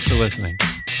you. Thanks for listening.